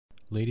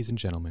Ladies and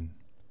gentlemen,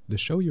 the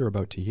show you're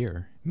about to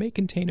hear may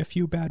contain a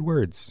few bad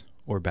words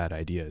or bad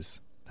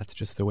ideas. That's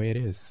just the way it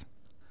is.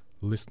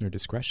 Listener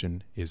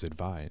discretion is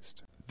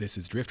advised. This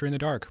is Drifter in the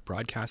Dark,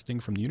 broadcasting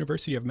from the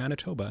University of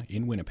Manitoba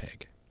in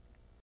Winnipeg.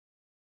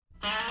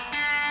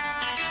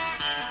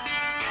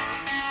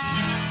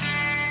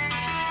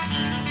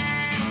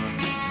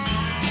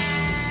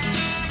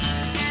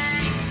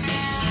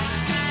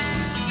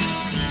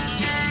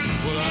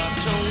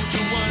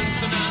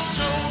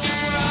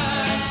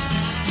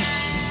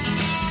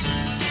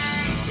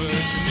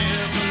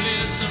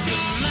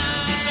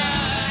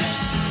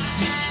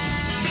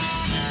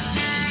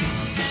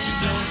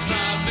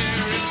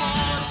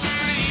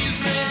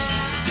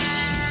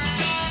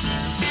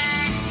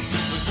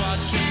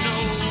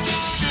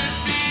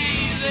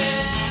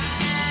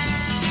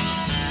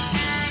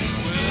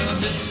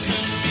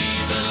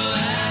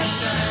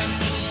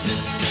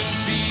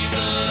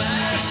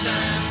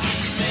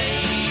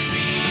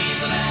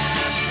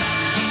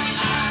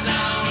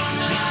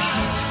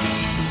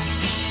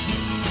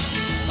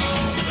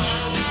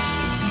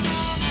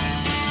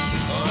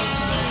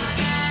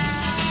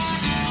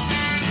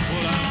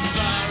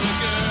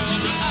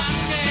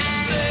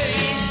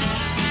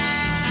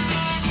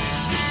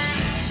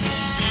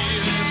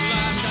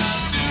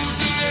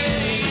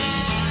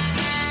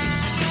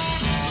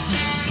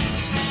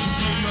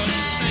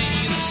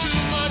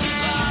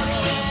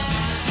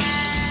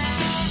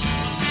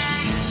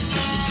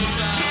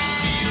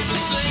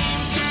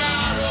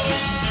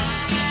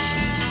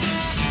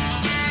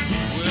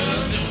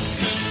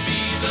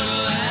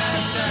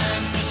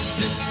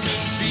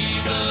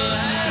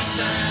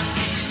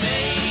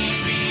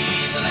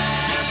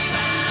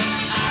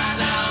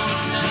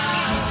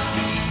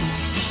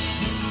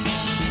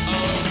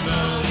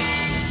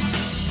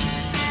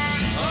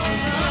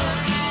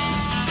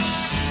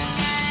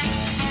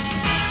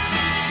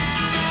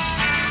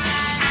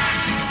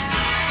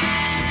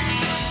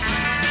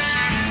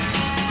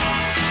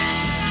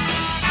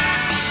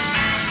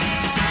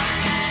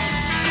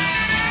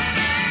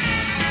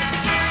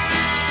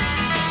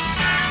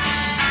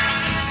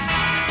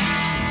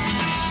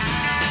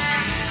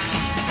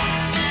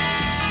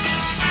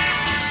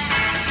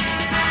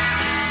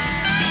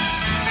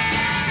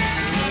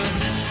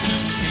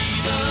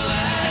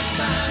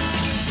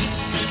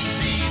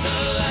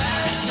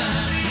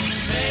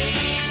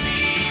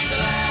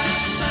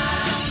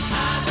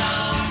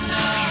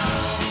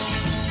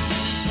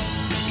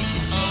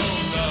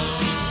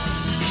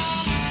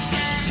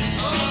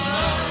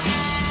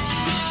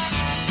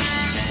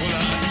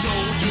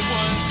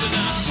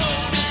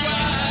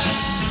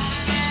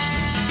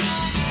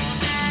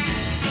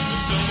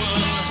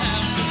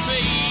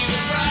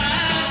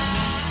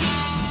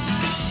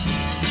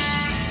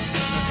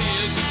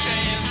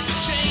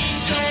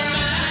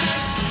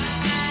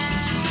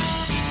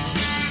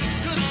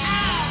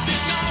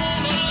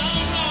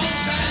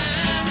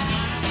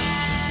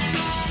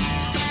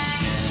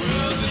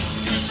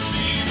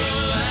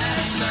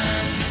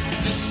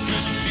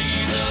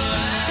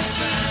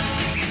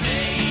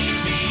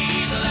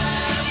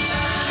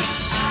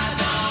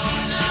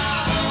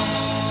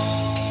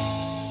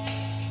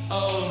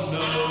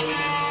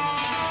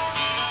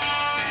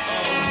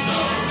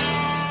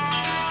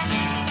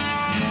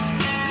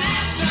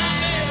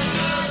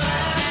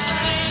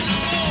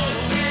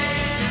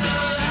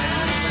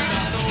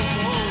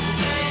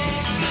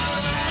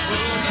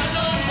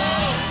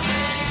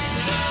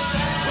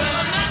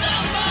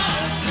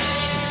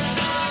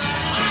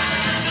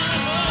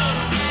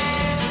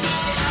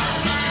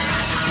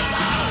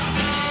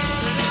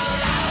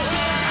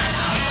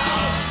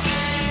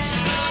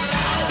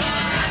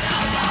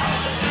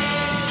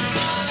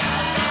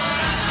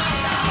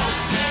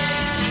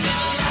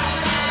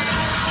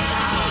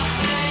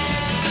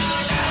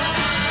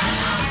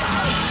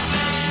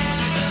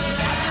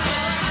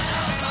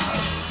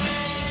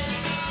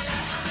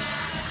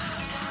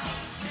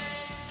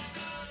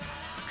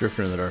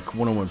 Drifter in the Dark,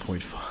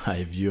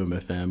 101.5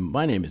 UMFM.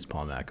 My name is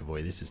Paul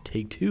McAvoy. This is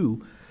take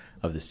 2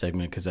 of this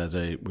segment because as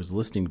I was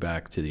listening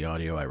back to the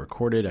audio I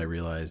recorded, I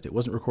realized it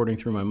wasn't recording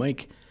through my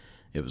mic.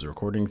 It was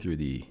recording through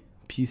the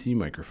PC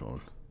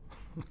microphone.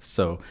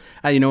 So,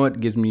 you know what? It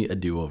gives me a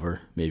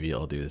do-over. Maybe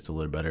I'll do this a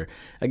little better.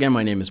 Again,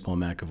 my name is Paul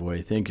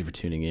McAvoy. Thank you for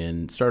tuning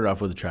in. Started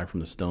off with a track from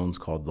the Stones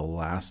called The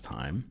Last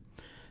Time.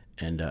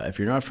 And if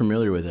you're not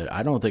familiar with it,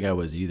 I don't think I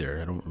was either.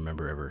 I don't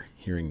remember ever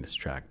hearing this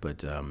track,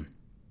 but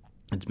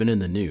it's been in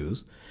the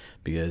news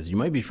because you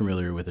might be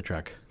familiar with a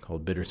track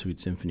called Bittersweet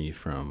Symphony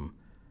from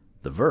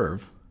The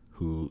Verve,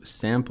 who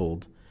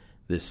sampled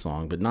this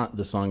song, but not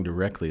the song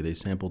directly. They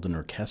sampled an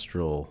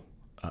orchestral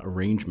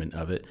arrangement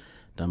of it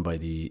done by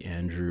the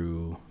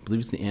Andrew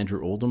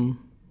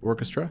Oldham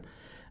Orchestra.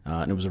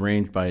 And it was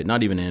arranged by,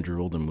 not even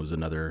Andrew Oldham, was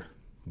another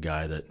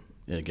guy that,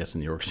 I guess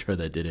in the orchestra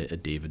that did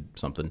it,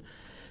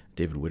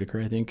 David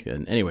Whitaker, I think.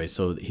 And anyway,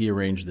 so he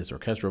arranged this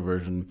orchestral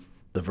version.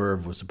 The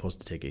Verve was supposed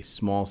to take a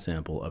small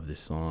sample of this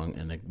song,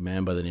 and a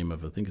man by the name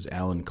of, I think it was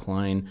Alan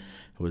Klein,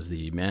 who was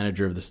the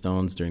manager of the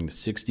Stones during the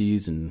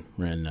 60s and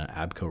ran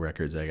Abco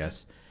Records, I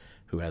guess,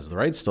 who has the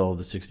rights to all of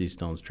the 60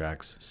 Stones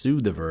tracks,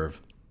 sued the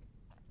Verve,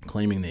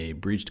 claiming they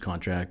breached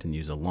contract and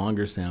used a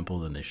longer sample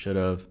than they should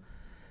have,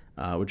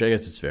 which I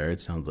guess is fair. It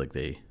sounds like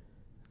they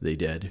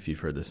did, if you've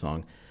heard the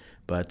song.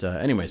 But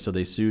anyway, so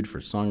they sued for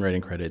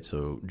songwriting credit,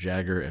 so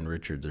Jagger and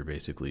Richards are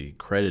basically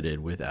credited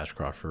with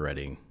Ashcroft for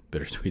writing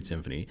Bittersweet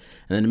Symphony.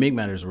 And then to make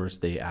matters worse,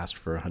 they asked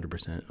for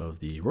 100% of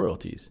the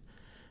royalties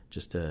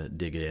just to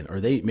dig it in.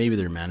 Or maybe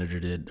their manager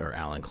did, or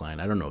Alan Klein.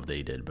 I don't know if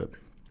they did, but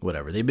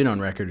whatever. They've been on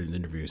record in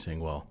interviews saying,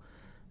 well,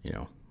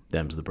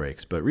 them's the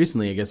breaks. But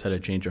recently, I guess, had a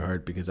change of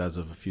heart because as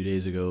of a few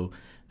days ago,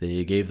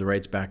 they gave the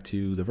rights back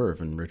to the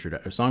Verve and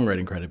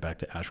songwriting credit back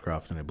to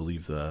Ashcroft, and I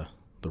believe the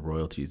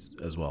royalties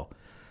as well.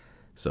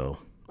 So,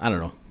 I don't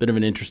know. Bit of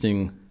an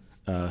interesting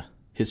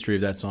history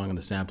of that song and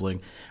the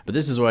sampling. But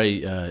this is why,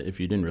 if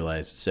you didn't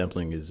realize,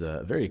 sampling is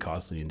a very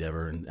costly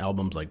endeavor, and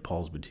albums like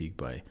Paul's Boutique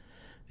by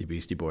the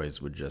Beastie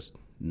Boys would just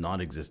not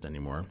exist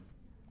anymore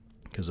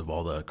because of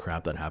all the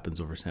crap that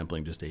happens over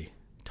sampling just a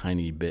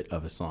tiny bit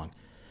of a song.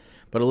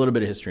 But a little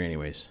bit of history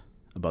anyways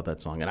about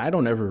that song. And I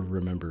don't ever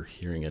remember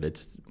hearing it.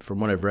 It's, from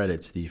what I've read,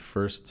 it's the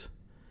first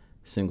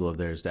single of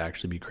theirs to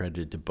actually be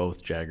credited to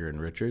both Jagger and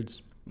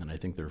Richards. And I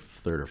think their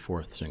third or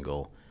fourth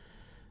single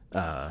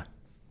of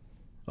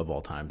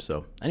all time.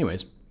 So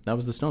anyways, that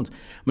was the Stones. I'm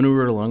going to move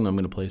right along. I'm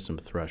going to play some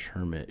Thrush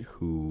Hermit,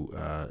 who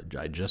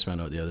I just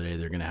found out the other day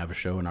they're going to have a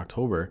show in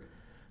October.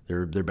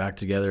 They're back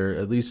together,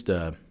 at least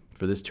for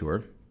this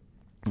tour.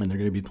 And they're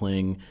going to be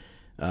playing...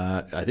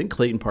 I think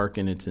Clayton Park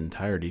in its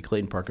entirety.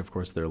 Clayton Park, of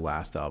course, their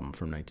last album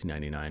from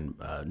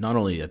 1999. Not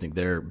only, I think,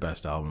 their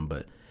best album,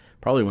 but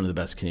probably one of the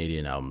best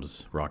Canadian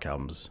albums, rock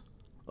albums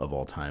of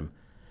all time.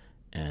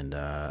 And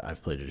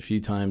I've played it a few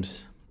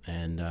times.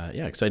 And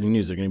exciting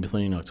news. They're going to be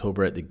playing in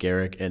October at the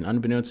Garrick. And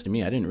unbeknownst to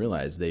me, I didn't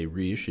realize they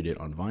reissued it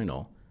on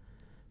vinyl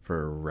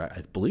for,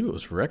 I believe it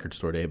was for Record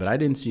Store Day, but I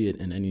didn't see it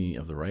in any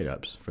of the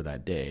write-ups for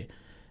that day.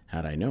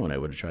 Had I known, I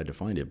would have tried to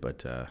find it,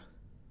 but...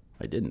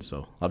 I didn't,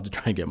 so I'll have to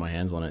try and get my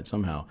hands on it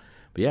somehow.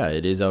 But yeah,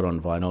 it is out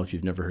on vinyl. If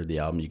you've never heard the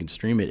album, you can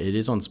stream it. It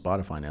is on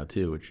Spotify now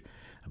too, which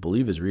I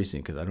believe is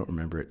recent because I don't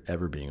remember it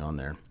ever being on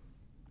there.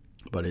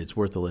 But it's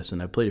worth a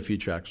listen. I've played a few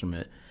tracks from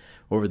it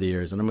over the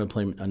years, and I'm going to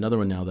play another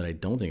one now that I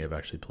don't think I've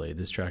actually played.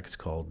 This track is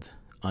called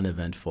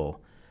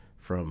Uneventful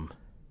from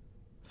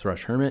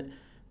Thrush Hermit,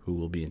 who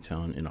will be in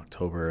town in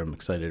October. I'm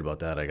excited about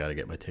that. I got to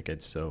get my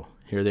tickets. So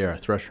here they are,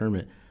 Thrush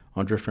Hermit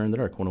on Drifter in the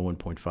Dark,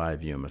 101.5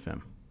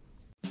 UMFM.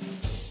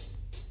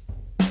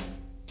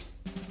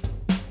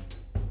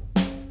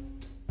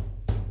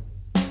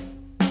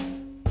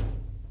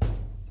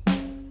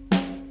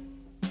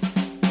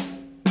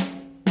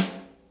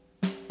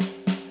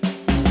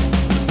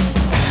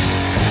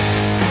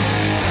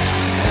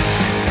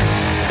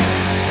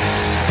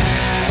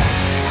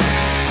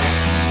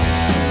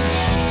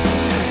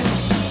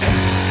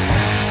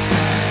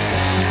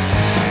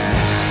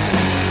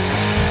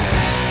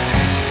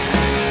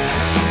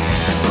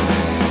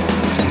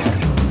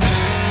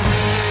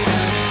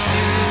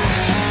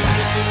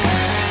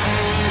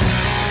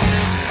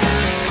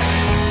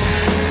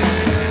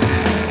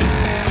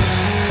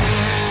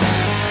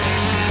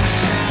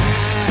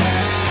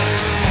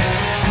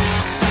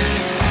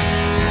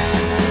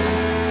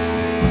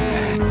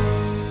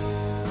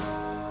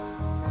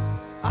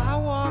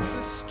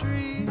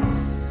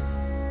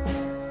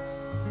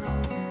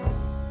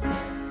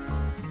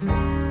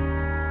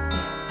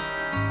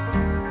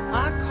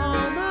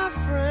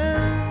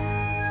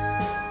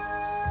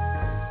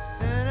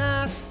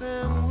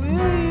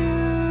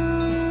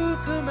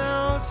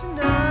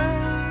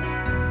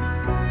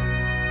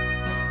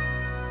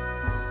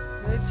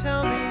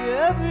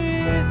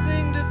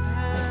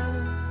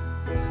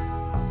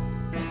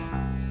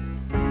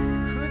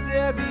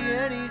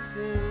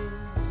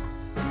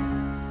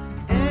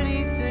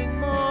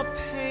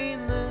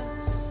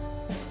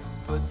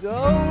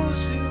 Those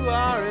who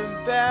are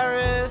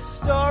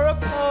embarrassed or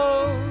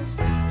opposed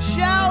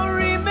shall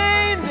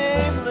remain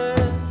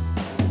nameless.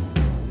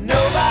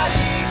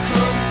 Nobody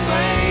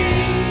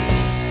complains,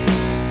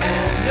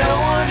 and no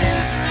one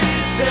is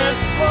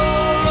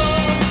resentful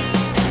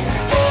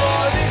for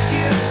the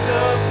gift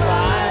of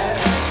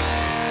life.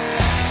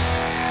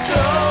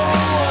 So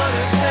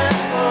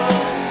uneventful.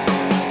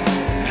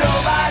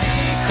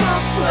 Nobody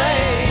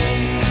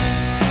complains,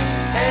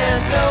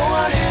 and no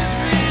one is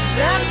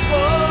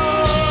resentful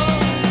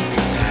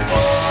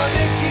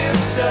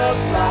of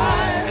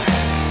life.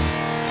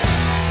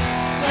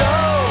 So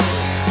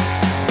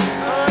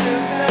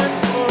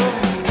uneventful.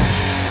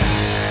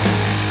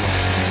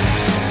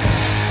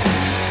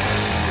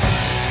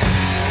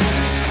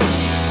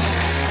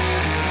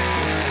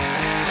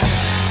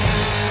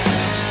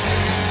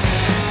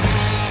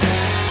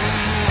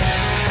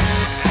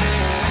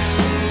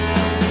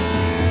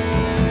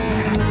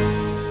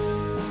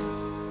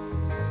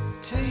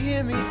 To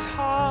hear me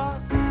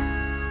talk,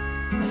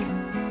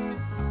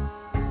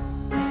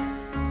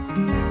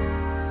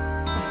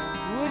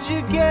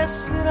 you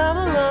guess that I'm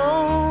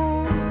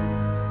alone?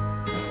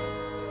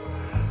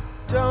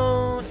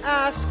 Don't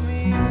ask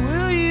me,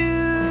 will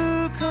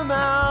you come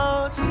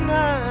out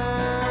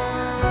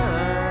tonight?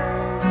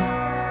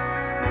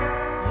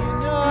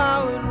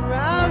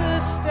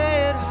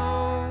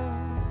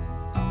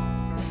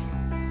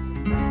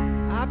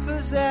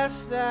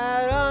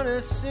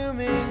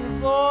 unassuming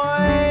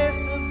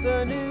voice of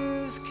the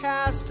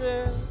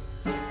newscaster,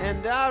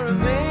 and I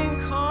remain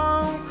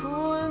calm,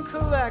 cool, and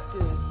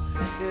collected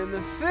in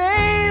the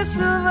face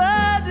of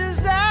a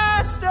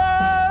disaster.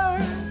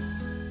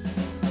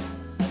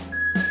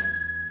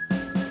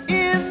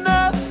 In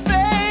the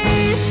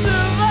face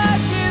of a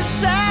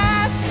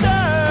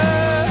disaster.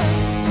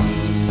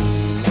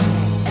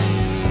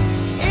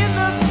 In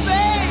the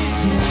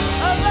face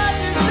of a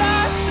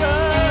disaster.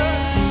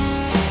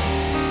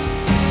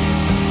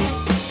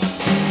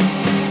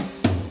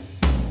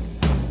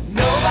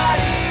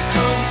 Nobody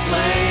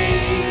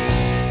complains,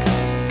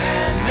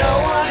 and no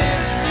one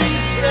is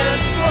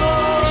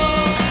resentful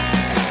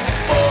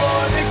for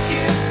the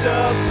gift of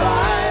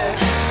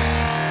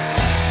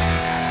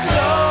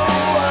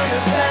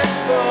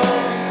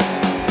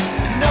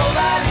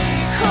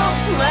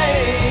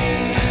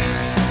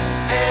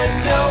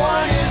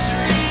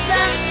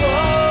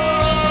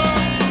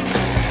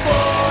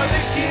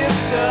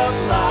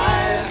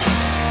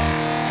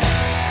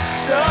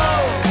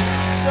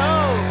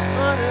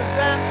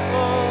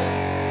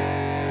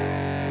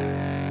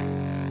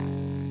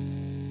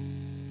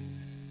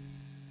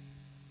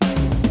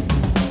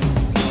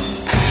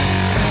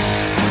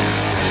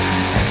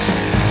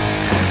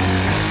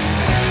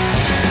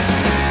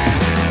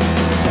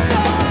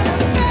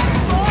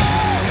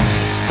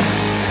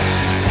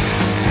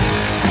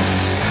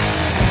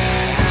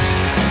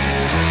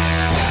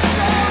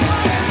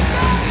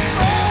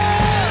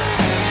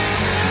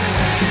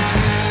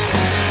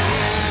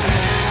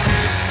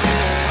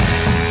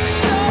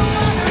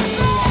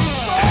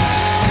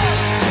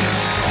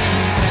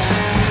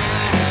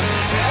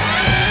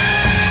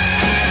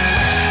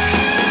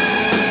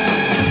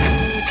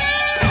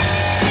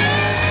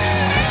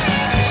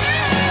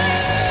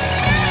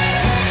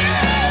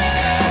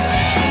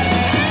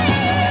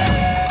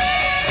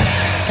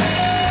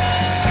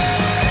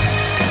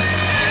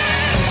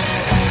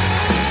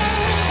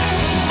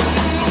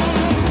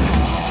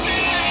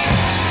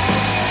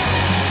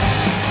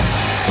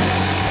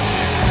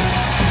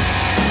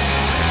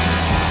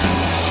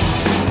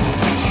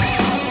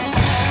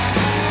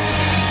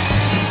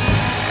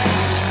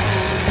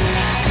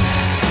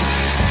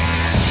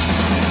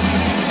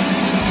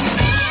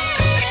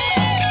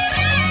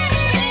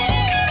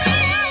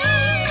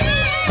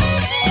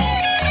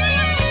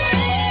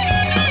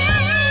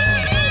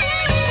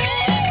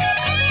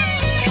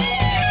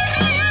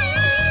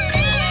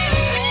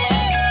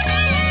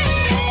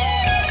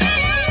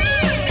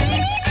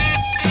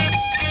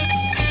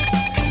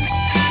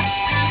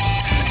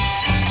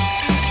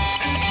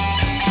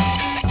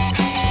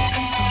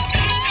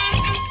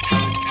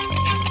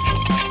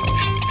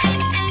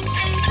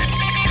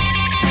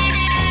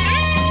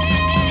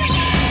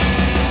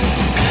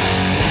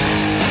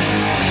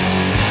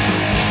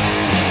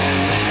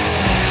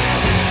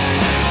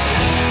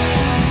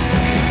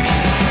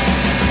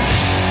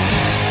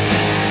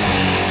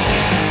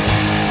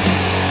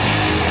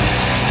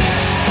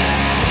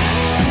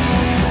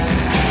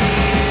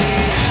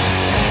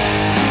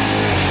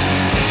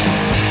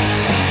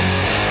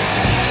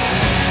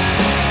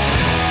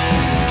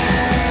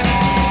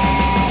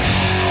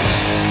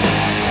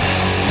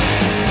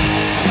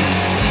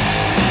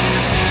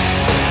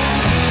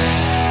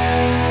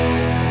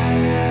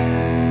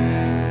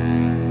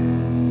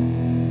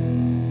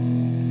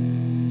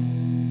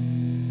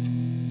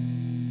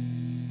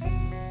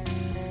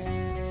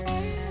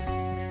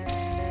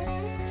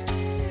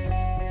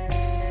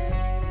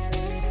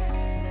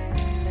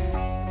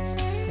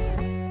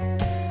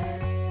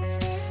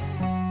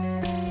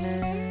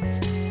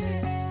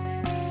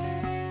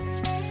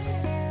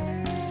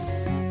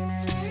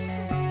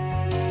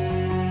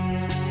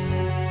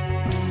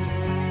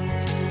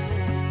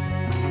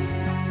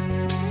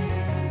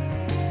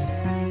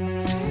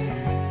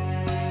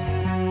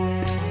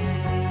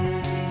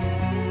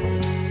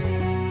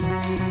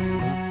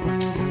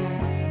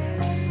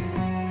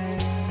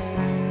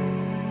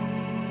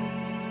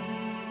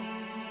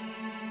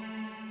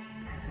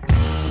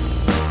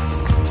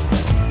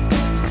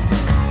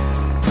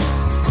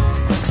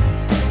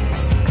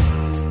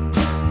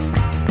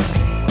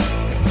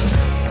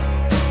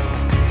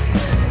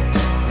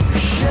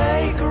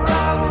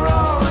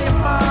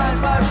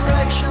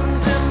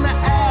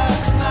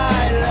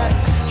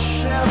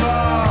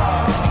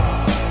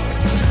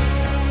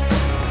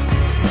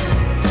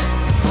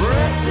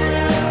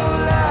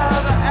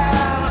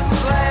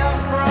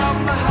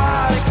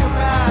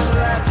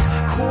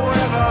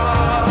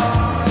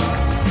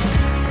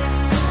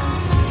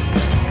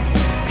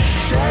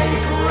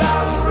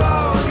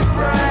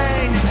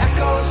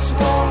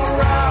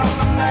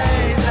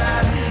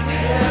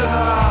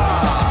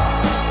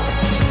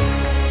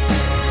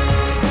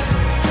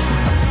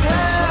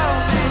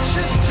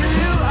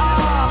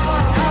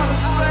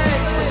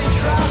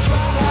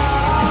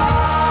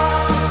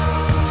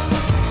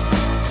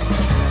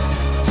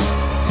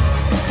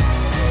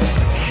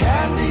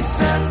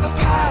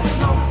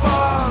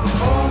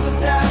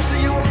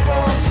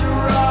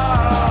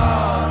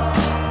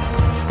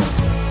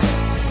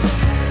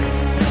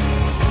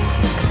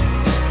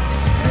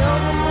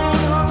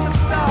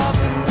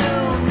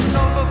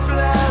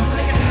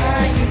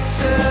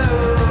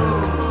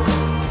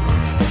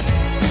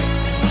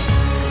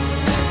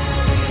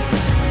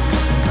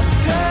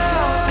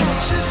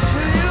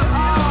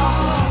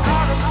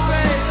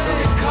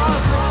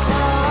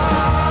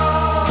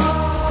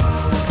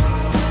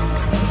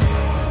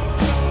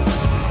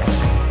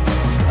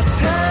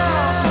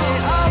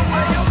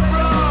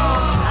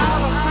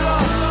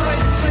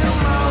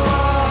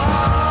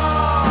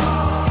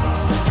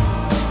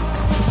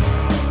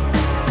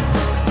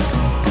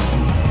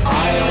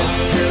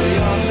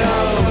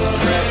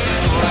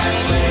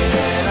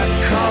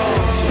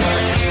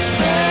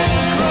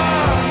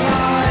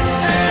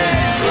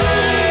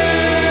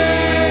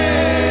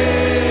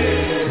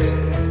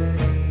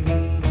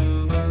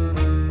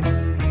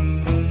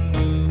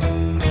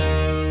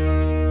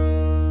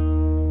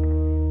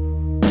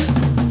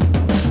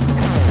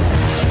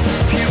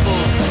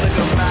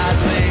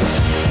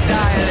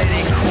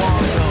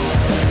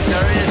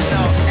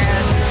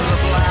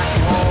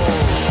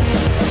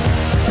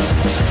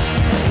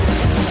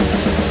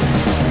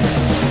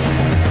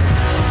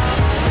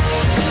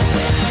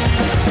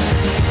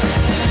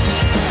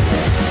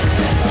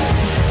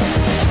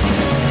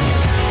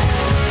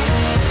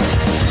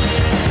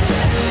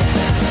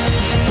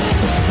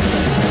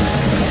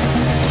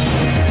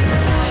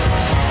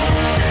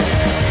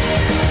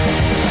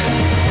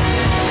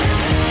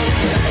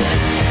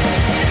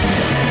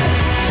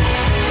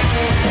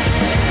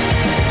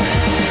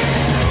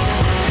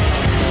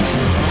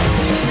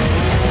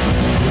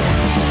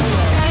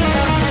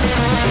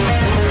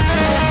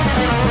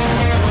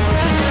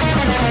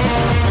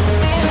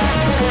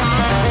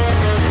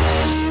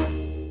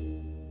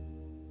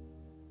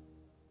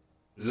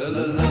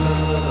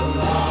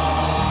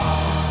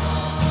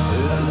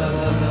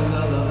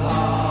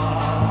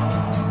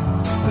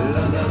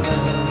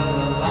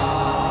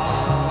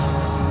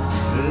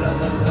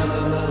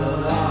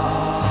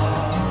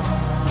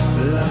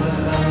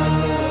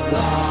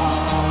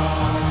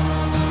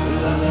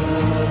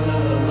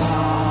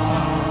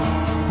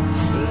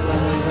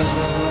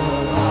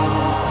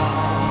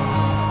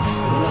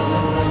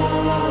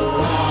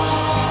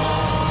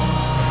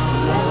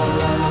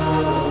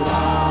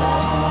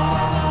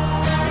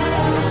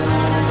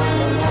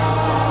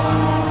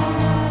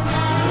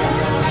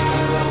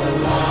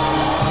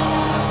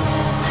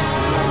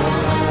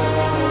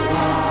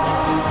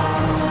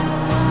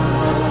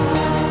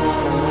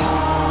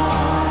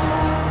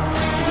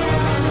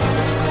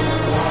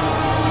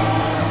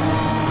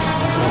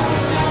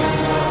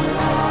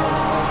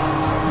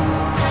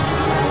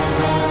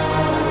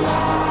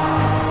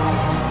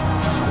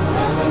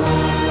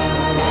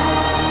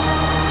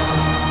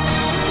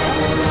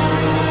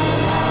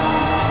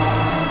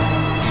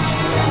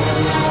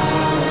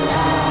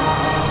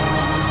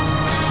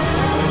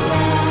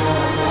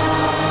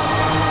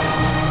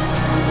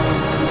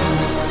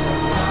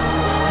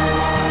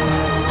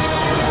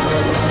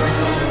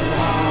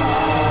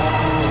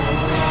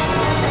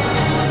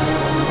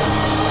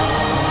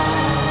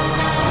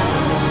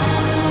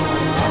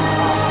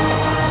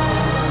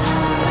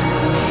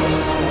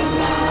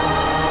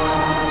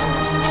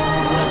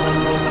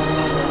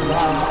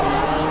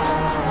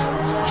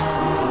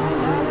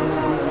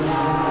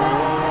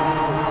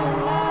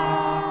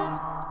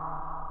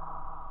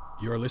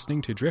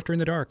listening to Drifter in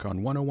the Dark on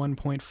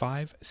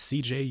 101.5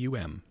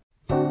 CJUM.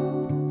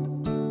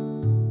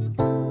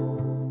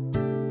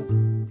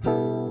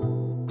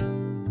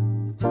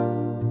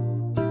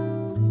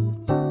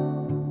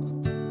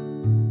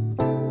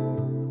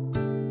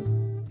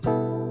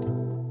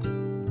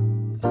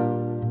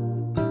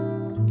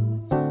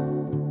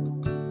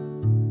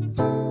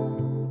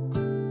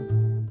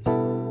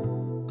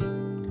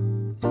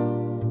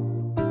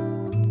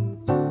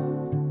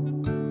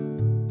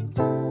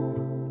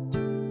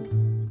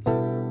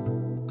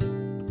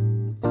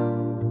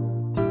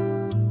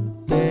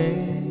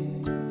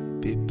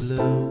 Baby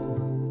blue,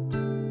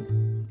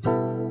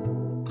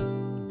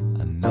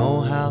 I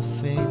know how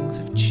things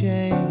have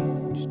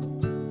changed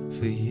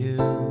for you.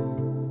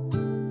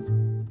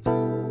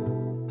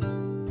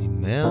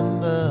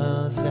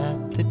 Remember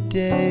that the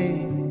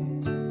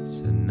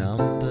days are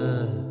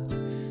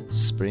numbered,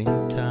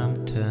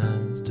 springtime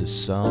turns to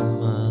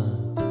summer,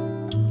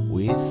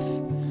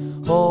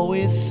 with or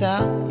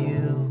without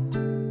you.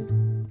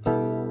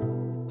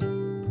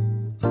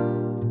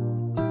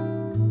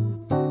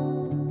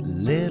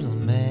 Little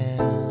man,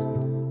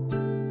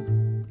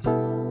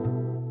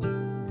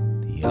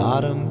 the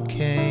autumn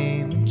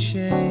came and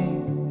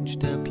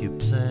changed up your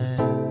plans.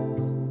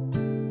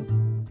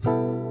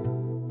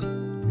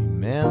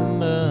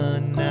 Remember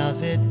now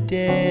they're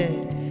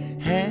dead,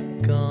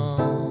 had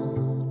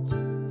gone.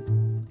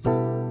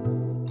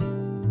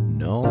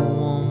 No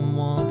one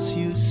wants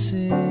you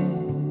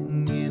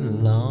singing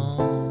along.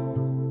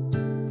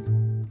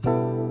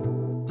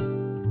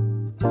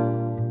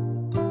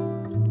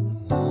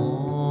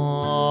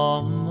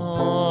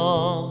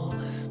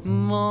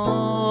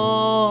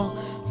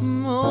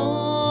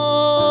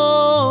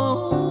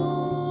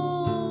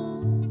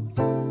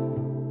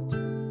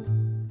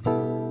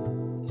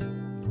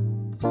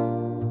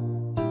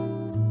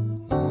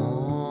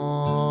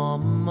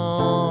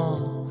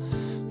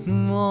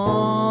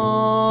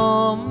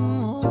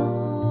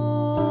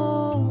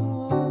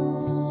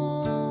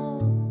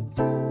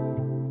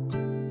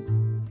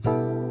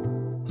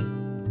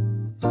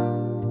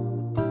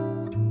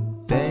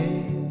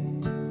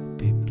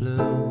 Baby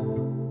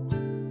blue,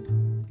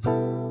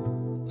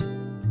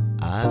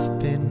 I've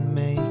been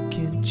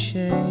making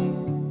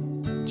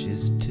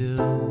changes too.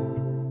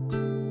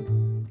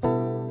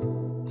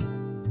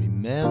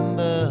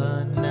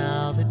 Remember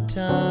now the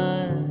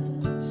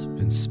time's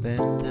been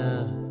spent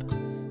up,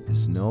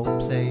 there's no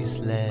place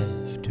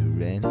left to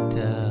rent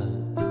up.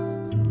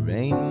 There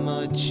ain't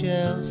much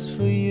else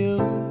for you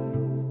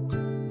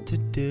to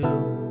do.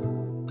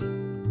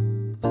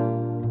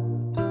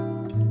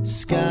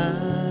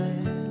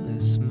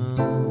 Skyless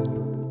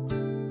moon,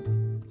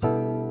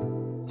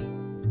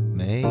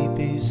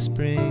 maybe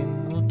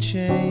spring will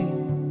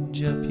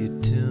change up your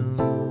tune.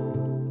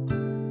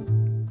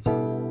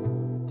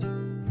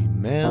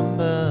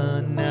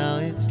 Remember now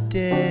it's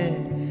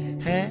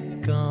dead,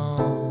 had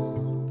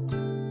gone.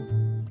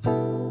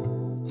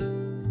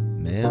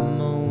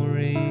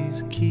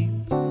 Memories keep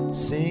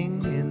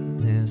singing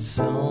their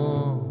songs.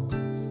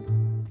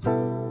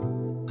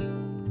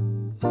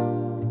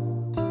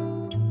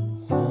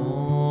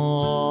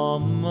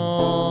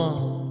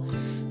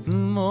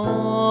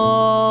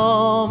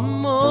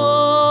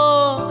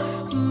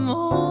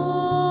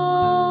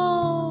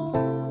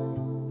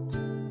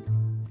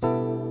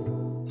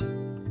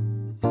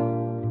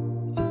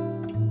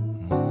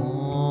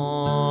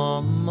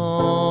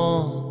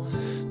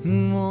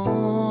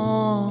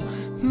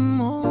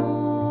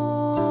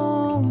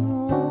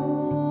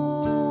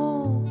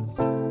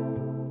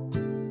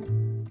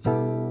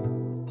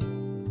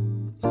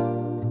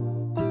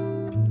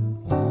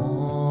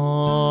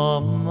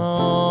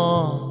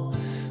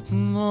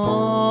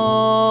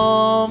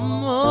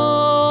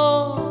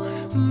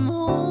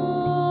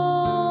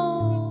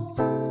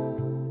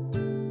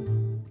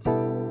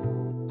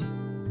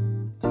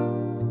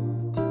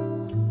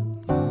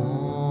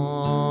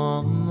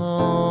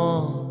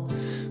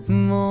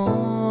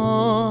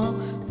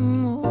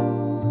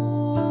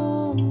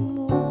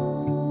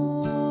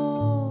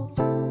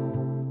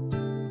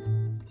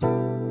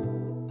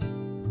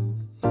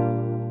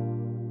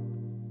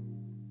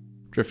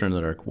 Drifter in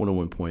the Dark,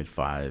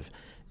 101.5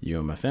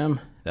 UMFM.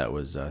 That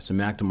was some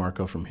Mac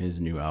DeMarco from his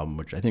new album,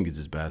 which I think is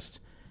his best,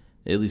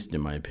 at least in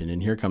my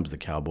opinion. Here Comes the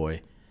Cowboy,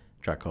 a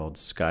track called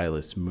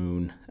Skyless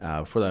Moon.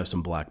 Before that, I have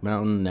some Black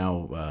Mountain,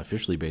 now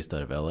officially based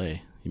out of LA.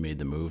 He made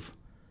the move.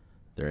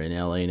 They're in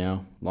LA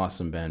now. Lost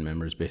some band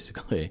members,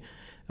 basically.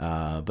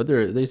 But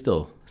they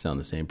still sound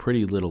the same.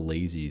 Pretty Little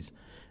Lazies,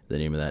 the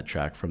name of that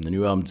track from the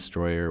new album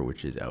Destroyer,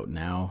 which is out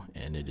now,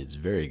 and it is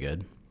very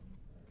good.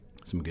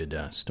 Some good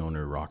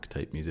stoner rock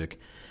type music.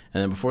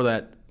 And then before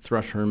that,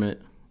 Thrush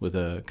Hermit with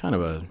a kind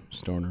of a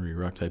stonery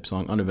rock type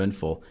song,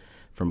 Uneventful,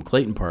 from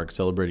Clayton Park,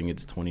 celebrating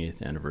its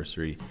 20th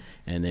anniversary.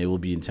 And they will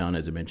be in town,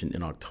 as I mentioned,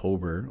 in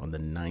October on the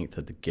 9th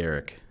at the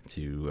Garrick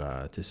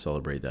to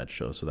celebrate that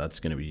show. So that's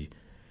going to be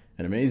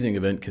an amazing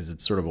event because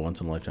it's sort of a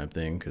once-in-a-lifetime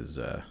thing because,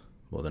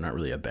 well, they're not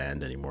really a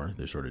band anymore.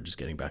 They're sort of just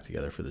getting back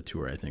together for the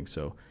tour, I think.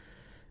 So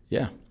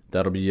yeah,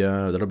 that'll be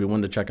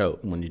one to check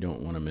out when you don't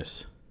want to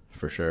miss,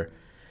 for sure.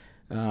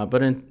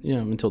 But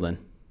until then,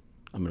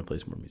 I'm gonna play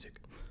some more music,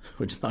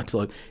 which is not too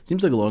long. It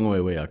seems like a long way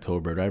away,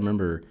 October. But I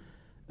remember,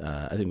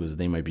 I think it was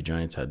They Might Be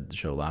Giants had the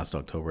show last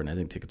October, and I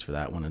think tickets for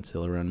that one are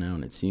still around now.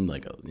 And it seemed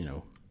like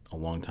a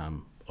long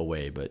time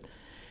away, but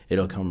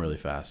it'll come really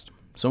fast.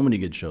 So many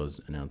good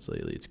shows announced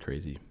lately. It's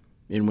crazy.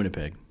 In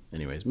Winnipeg,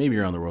 anyways. Maybe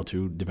around the world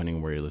too, depending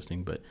on where you're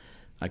listening. But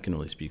I can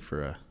only speak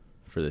for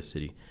this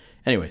city.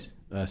 Anyways,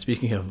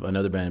 speaking of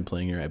another band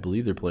playing here, I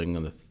believe they're playing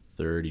on the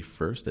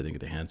 31st. I think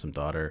at the Handsome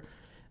Daughter.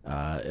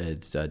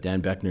 It's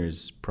Dan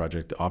Beckner's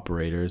project,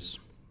 Operators.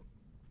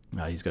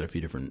 He's got a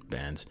few different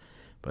bands,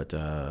 but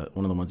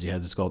one of the ones he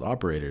has is called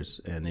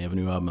Operators, and they have a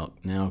new album out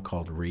now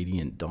called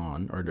Radiant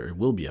Dawn, or it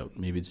will be out.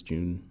 Maybe it's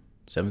June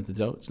 7th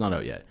it's out. It's not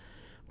out yet,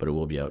 but it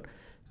will be out.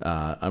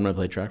 I'm going to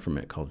play a track from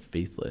it called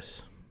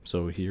Faithless.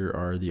 So here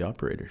are the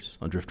Operators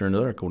on Drifter in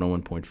the Dark,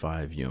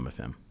 101.5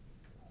 UMFM.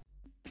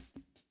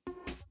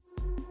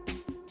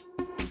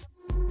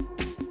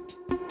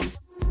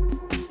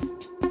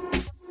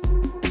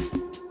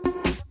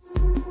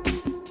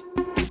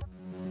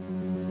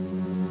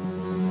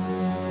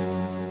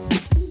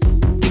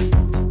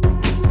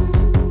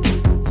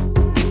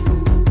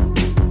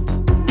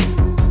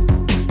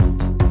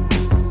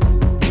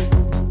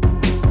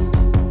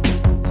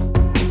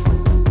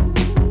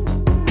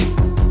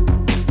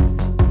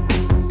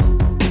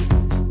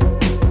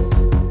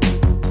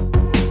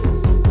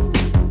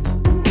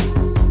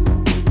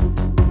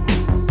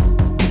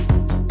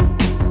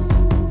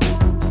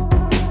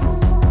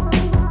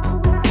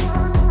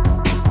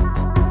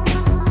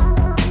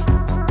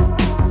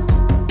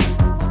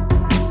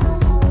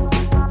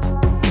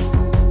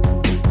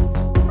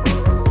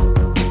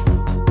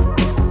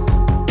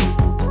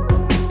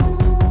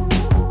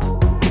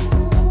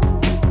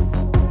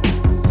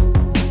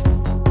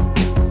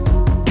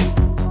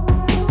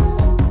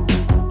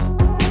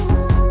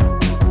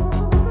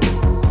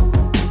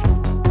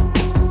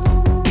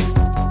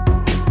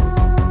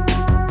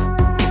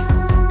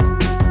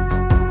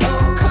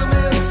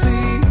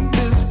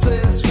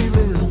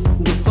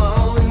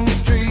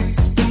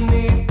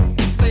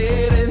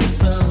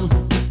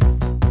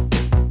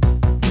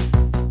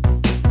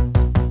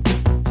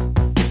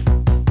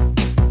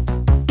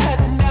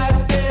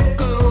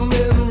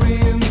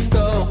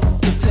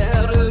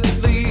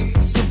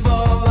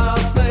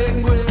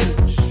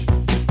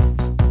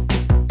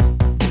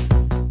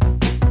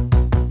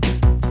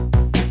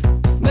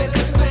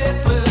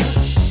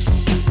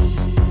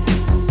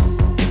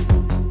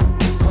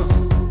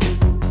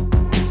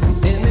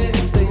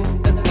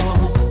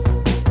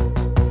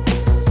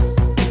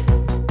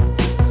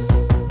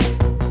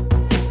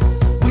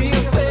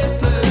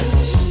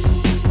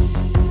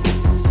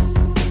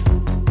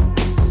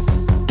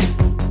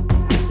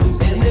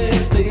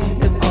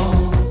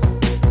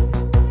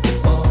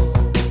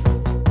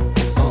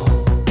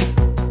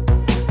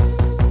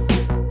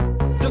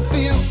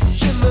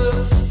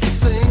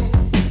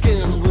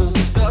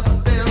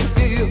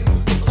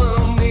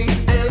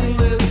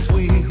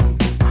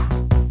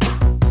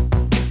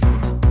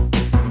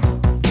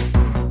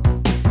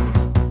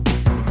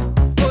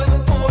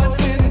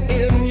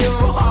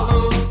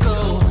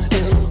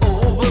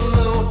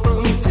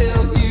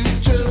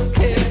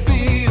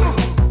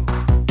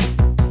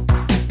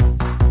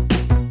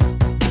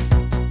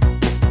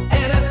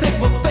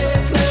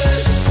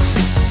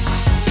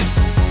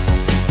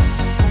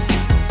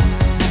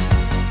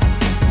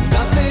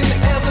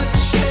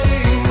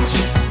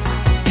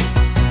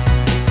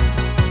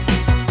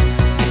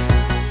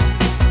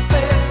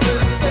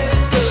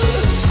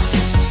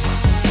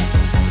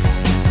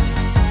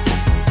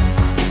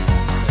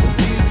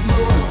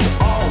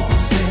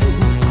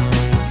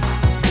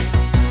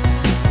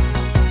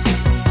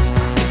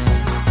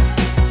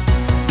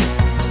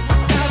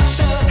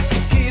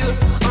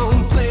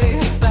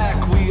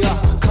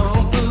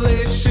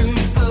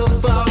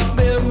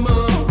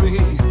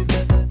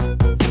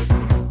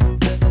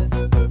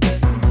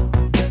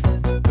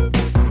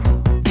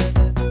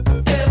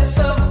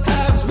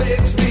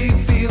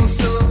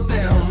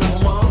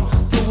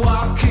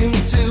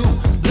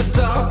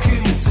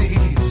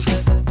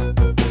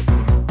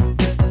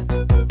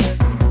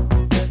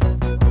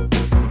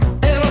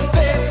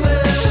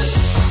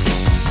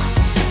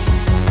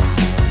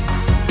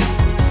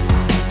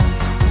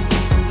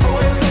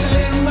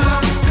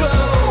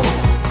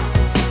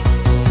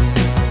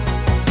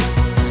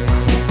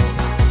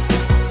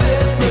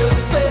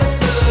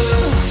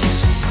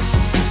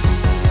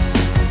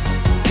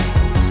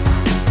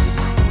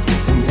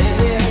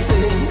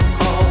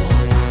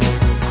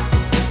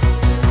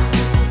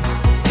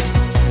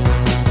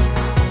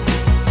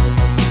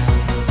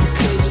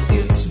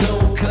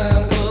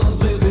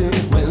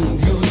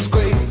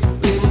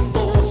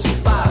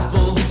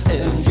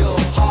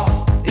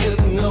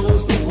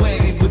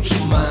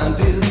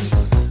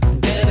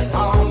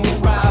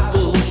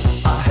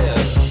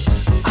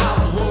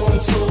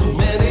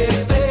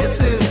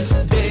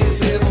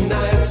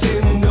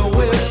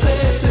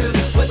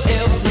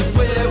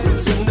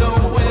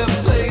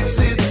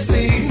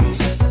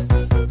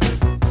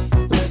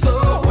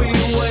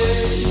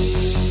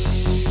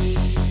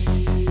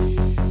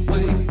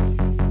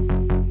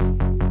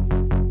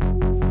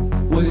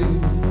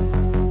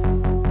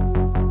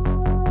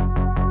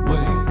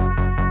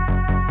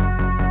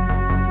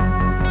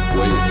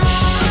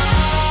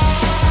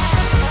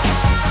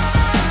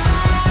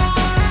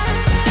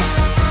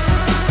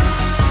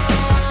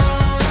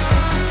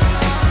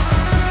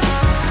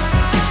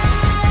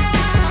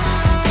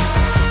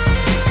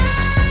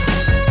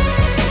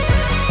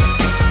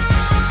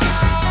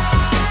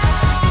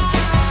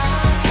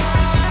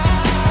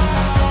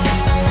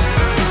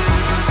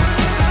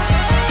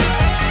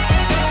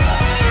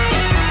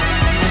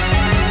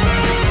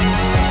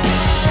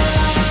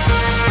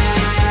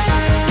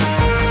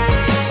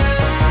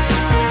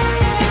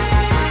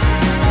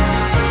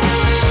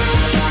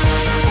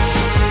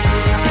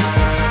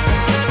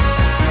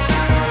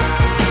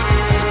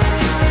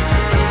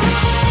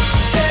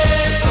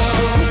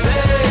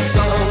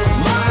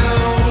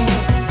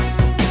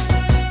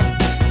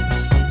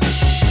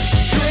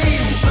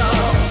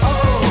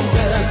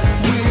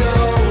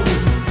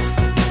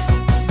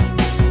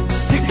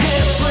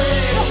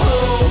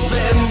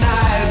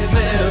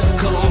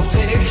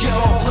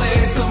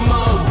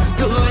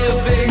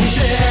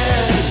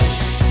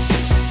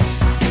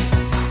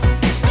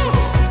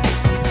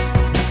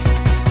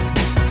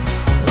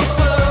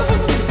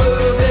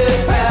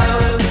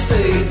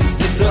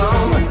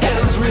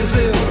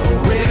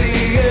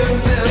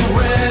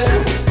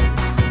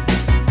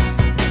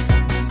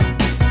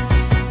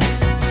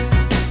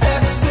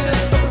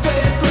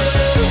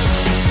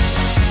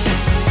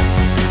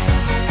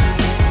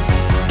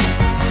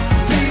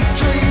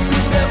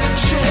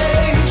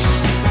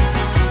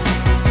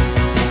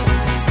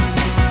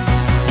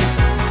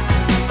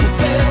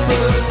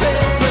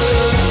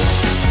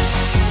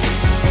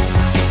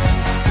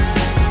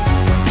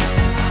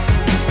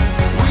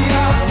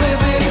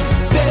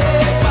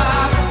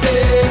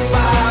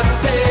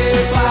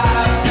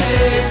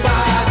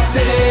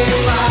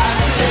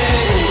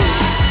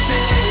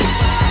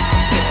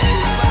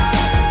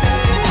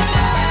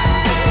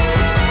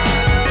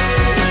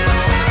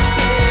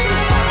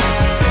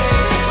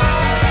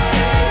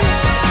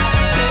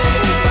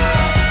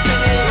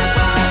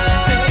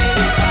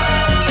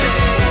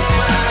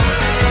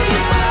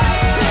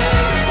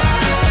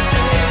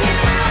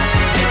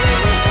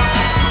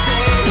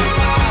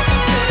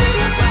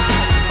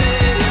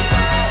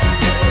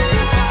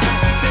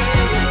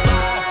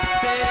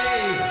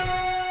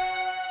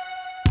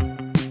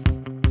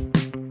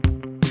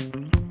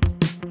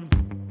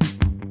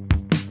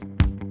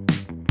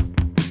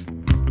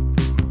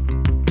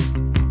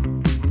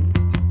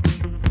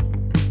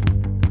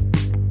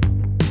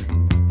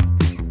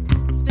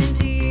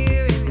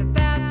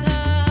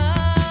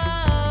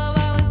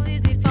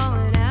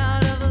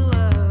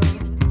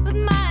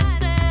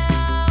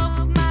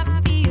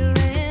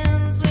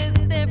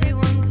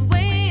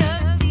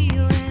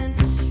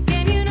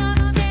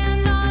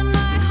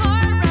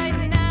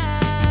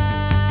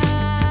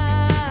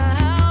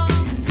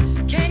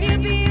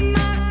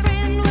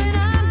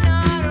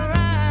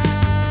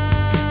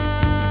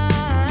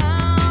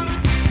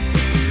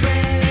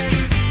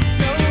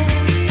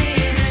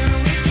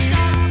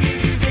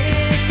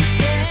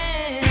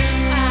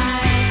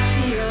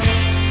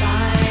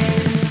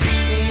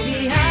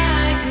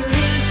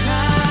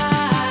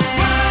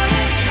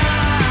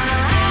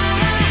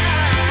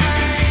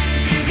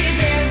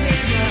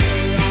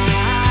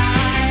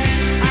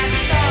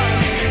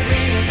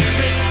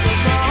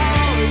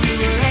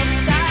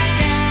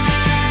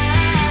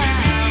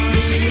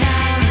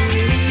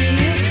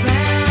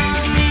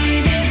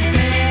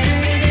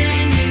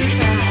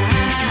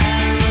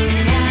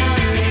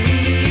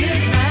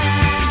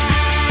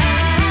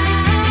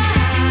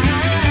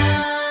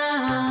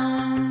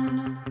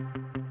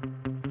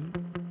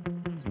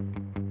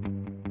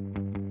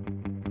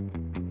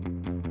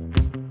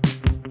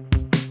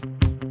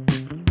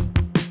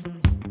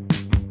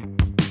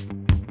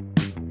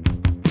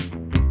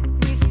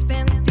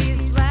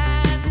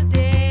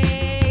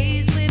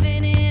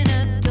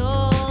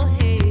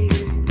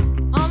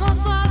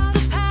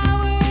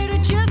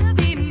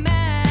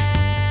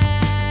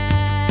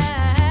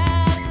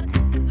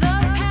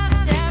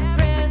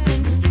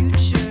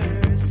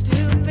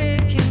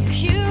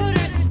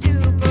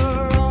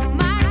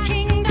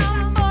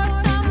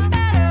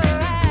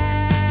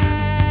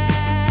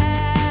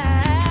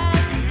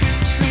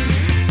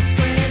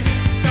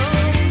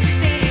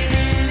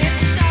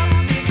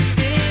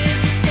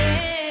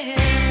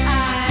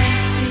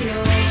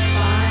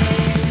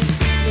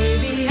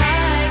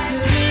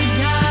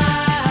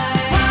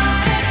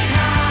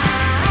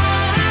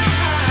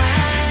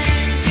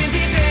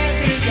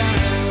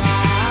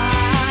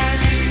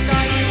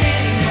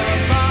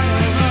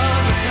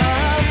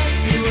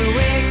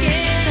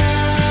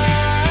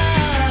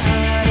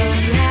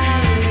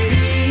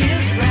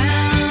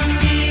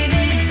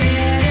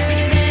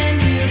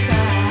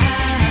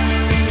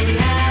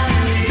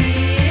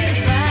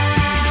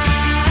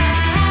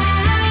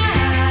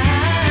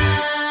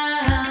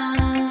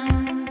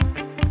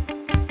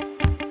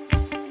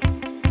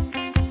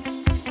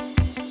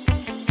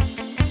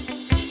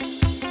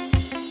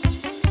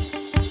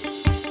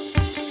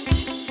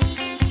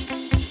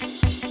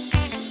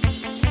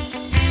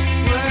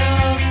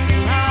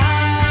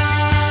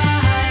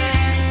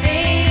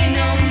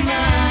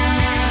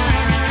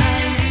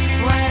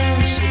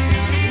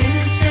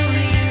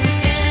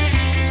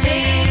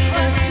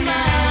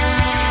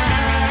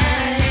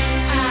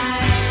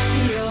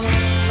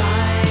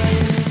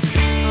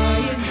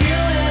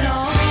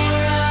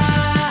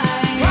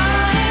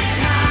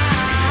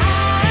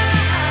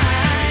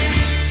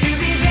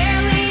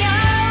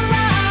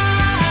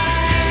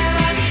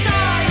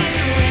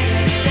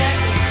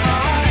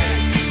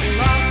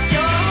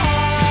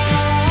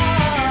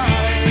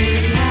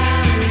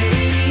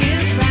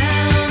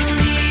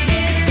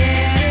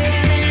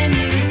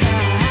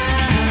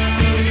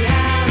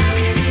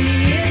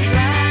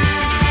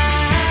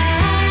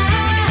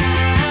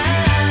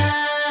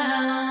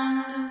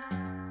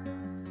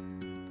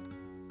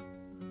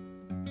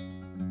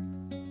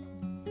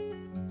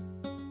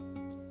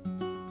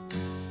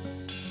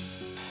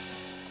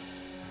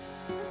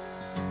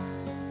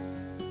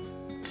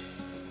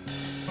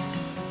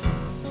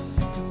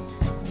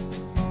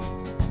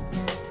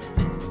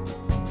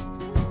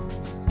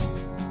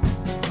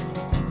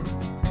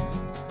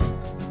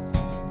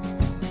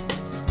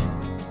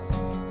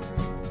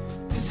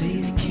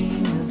 See the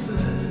king of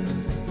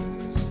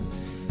birds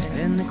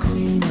and the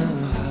queen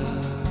of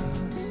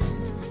hearts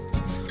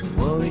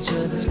wore each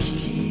other's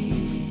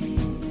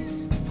keys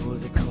before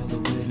they called the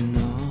wedding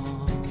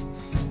off.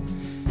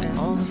 And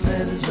all the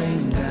feathers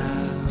rained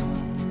down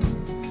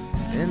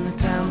and the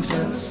town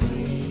fell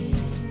asleep,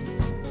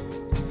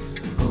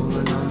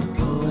 pulling on the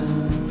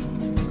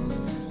poems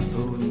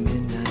for the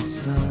midnight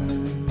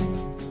sun,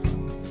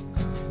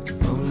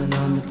 pulling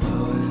on the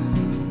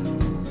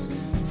poems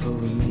for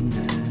the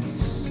midnight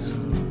sun.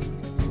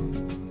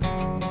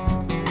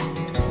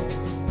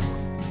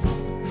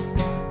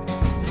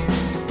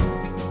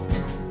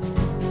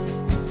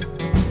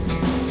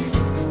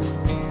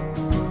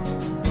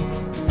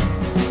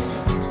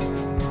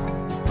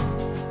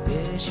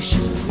 Yeah, she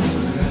shook the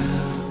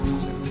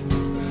ground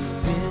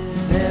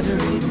with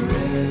every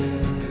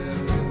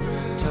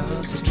breath,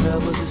 tossed his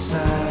troubles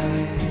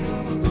aside,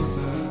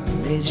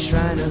 made a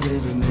shrine of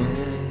every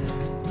mess.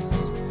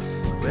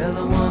 Well,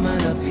 the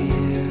woman up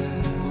here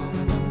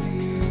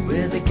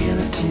with a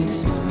guillotine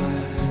smile,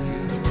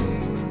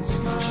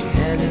 she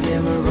handed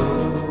him a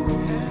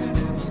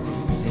rose,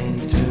 then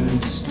he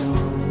turned to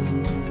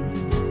stone.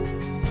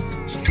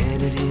 She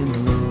handed him a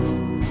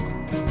rose,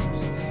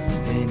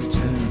 then he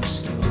turned to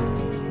stone.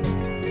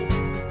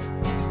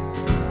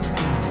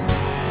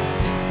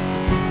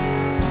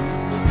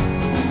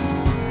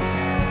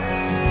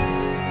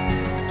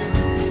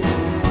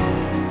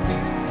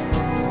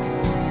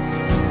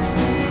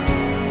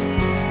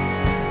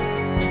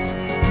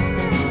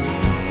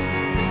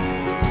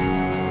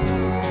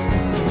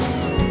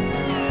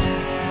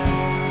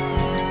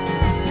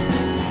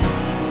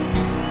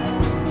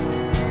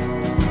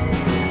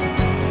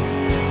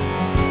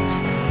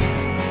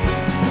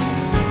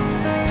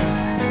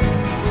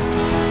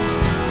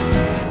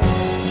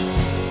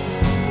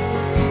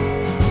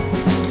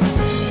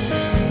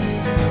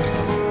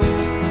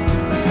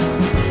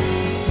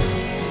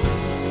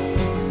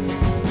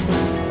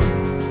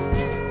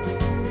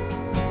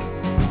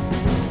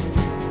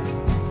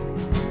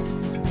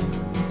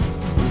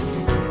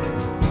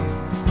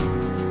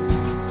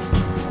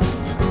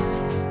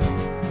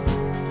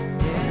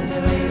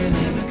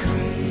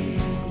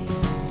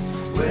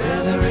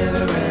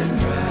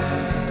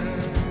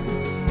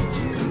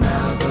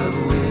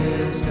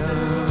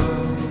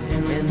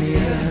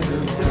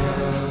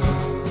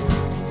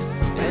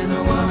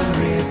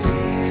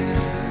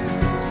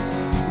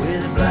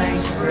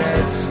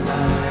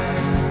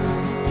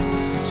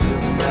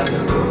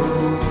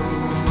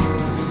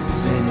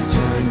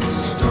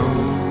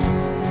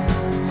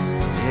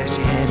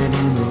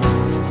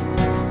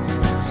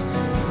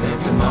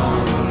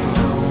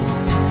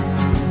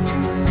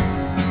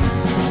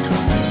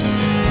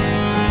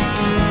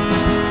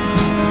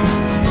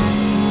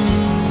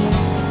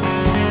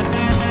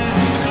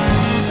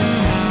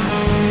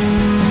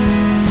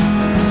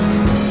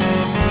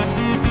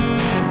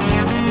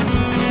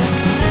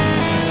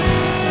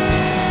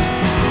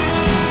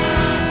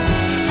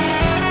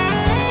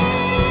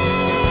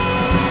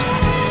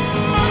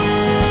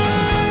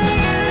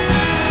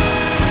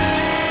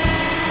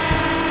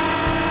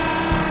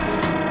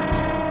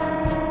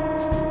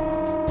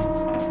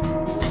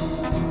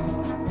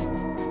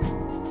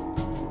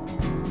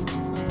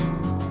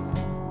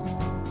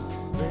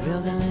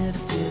 Well, they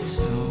lifted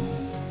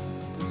stone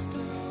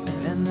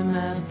and they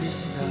mapped the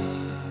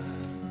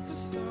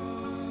stars,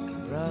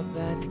 brought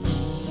back the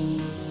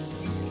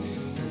keys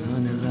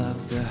and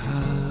unlocked the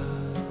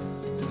heart.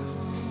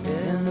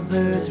 And the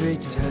birds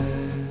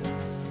returned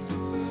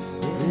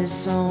with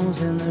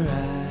songs in their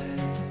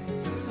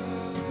eyes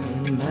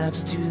and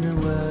maps to the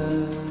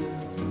world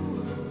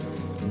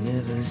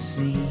never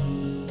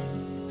seen,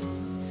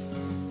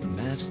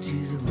 maps to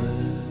the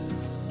world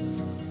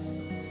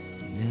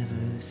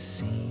never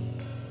seen.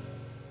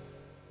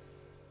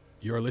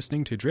 You're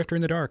listening to Drifter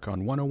in the Dark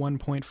on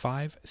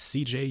 101.5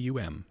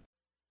 CJUM.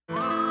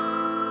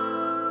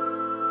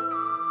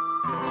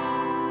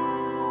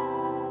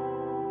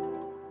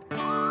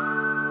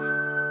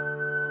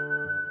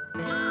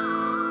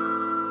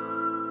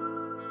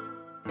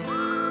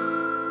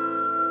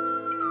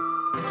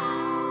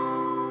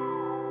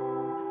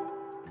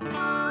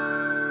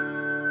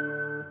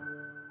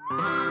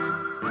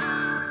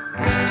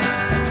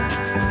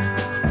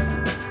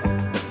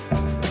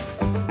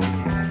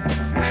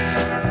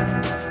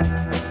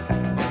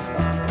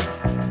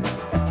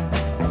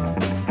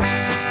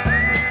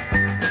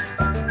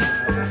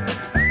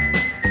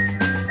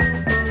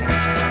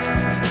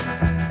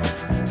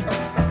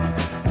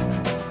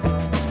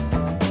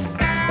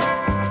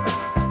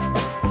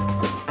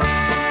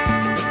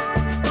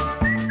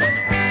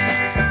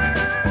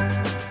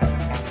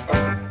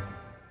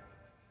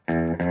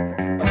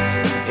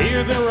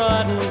 You've been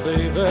riding,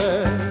 baby.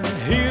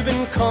 You've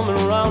been coming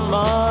around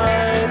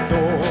my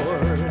door.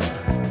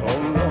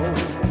 Oh no.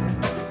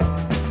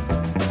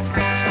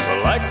 The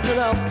light's been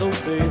out though,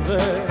 baby,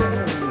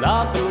 and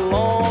I've been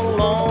long,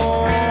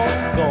 long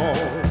gone.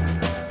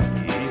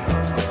 Yeah.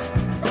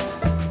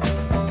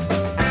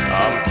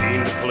 I'm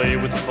keen to play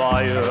with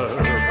fire,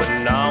 but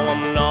now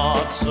I'm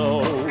not not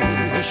so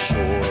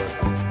sure.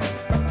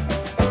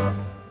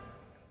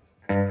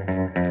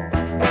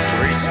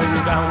 Tracing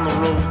down the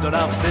road that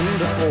I've been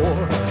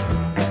before,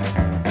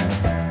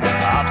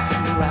 I've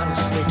seen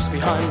rattlesnakes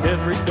behind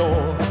every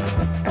door.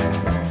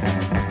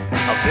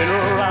 I've been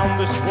around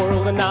this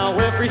world and now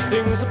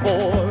everything's a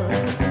bore.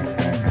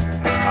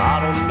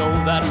 I don't know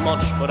that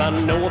much, but I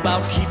know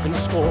about keeping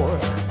score.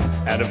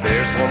 And if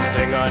there's one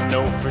thing I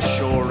know for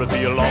sure, it'll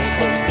be a long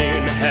cold day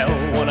in hell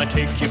when I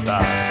take you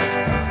back.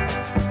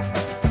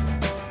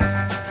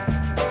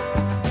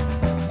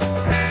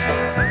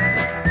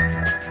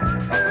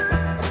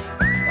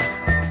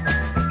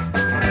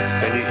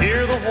 Can you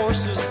hear the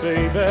horses,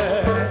 baby?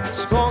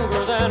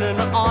 Stronger than an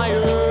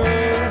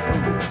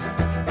iron hoof.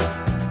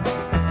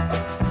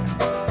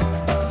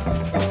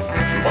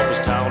 But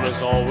this town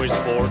has always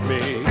bored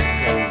me,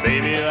 and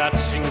baby,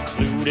 that's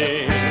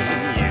including you.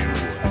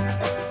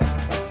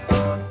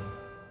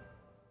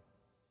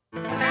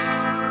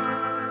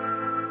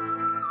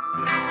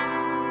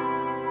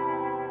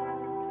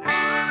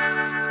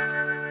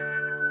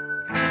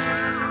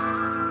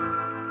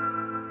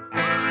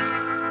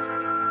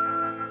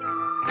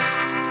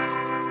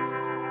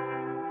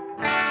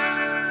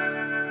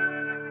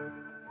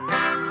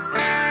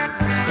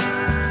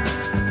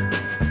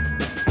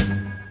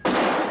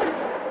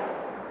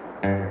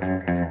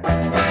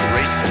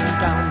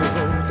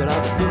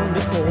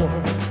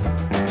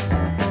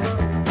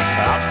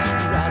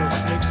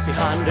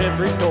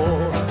 Every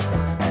door.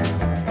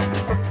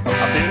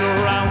 I've been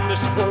around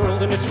this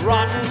world and it's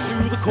rotten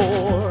to the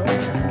core.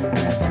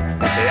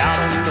 Hey, I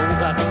don't know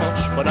that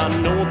much, but I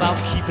know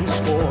about keeping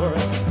score.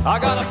 I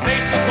got a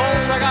face of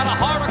gold, I got a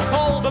heart of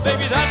cold, but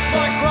baby, that's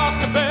my cross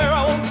to bear.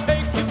 I won't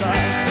take you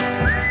back.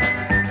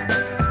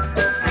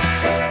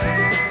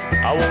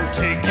 I won't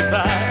take you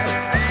back.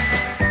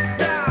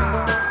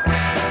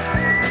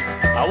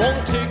 I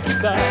won't take you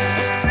back.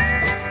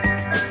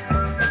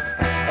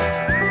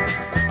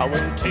 I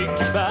won't take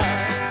you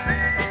back.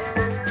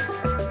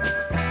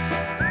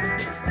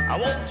 I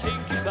won't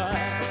take you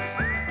back.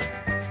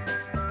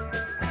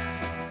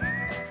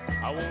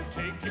 I won't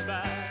take you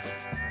back.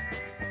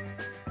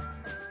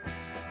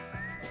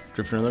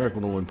 Drifter in the Dark,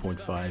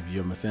 101.5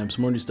 UMFM.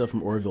 Some more new stuff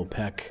from Orville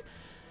Peck,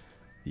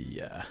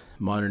 the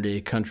modern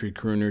day country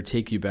crooner.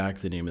 Take You Back,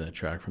 the name of that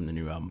track from the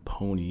new album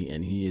Pony,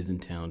 and he is in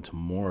town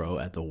tomorrow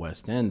at the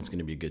West End. It's going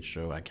to be a good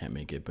show. I can't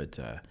make it, but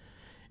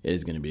it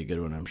is going to be a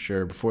good one, I'm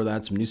sure. Before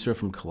that, some new stuff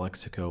from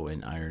Calexico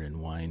and Iron and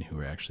Wine, who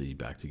are actually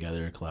back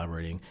together,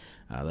 collaborating.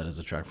 That is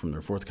a track from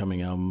their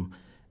forthcoming album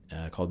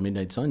called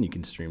Midnight Sun. You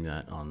can stream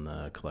that on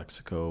the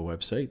Calexico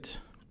website.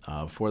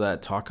 Before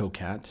that, Taco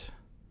Cat,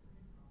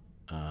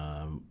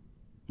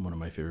 one of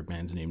my favorite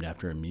bands named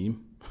after a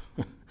meme.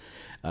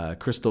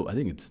 Crystal, I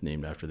think it's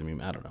named after the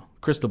meme, I don't know.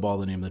 Crystal Ball,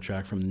 the name of the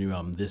track from the new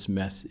album, This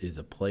Mess Is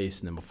a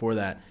Place. And then before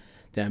that,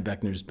 Dan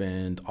Beckner's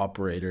band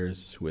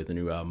Operators with a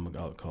new album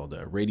called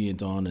Radiant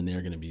Dawn, and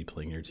they're going to be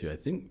playing here too, I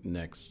think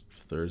next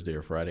Thursday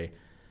or Friday,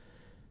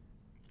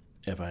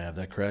 if I have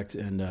that correct.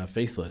 And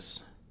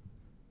Faithless,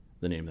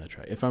 the name of that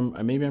track.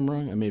 Maybe I'm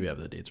wrong, maybe I have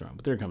the dates wrong,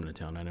 but they're coming to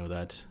town, I know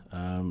that.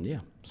 Yeah,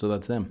 so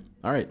that's them.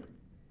 All right,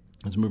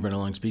 let's move right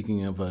along.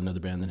 Speaking of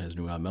another band that has a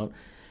new album out,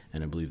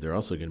 and I believe they're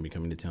also going to be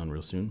coming to town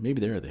real soon. Maybe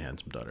they're at the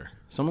Handsome Daughter.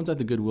 Someone's at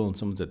the Goodwill and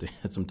someone's at the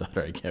Handsome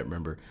Daughter, I can't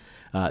remember.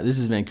 This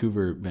is a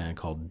Vancouver band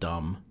called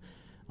Dumb,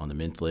 on the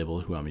Mint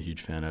label, who I'm a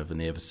huge fan of, and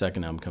they have a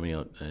second album coming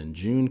out in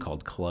June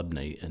called Club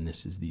Night, and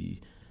this is the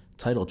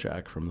title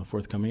track from the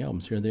forthcoming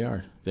albums. Here they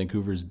are,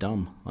 Vancouver's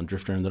Dumb on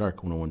Drifter in the Dark,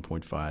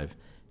 101.5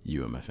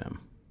 UMFM.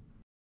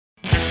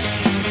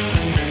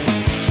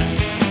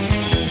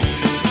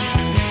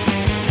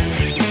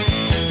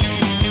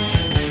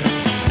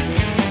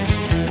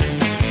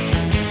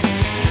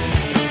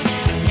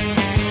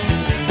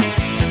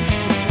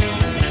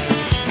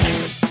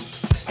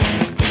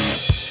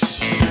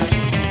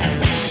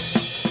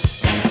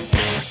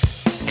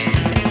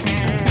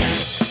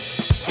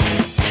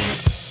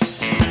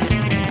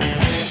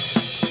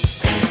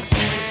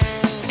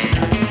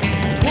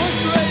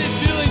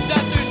 Feelings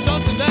that there's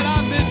something that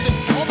I'm missing.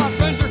 All my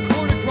friends are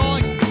corner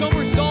crawling, some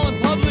are solid.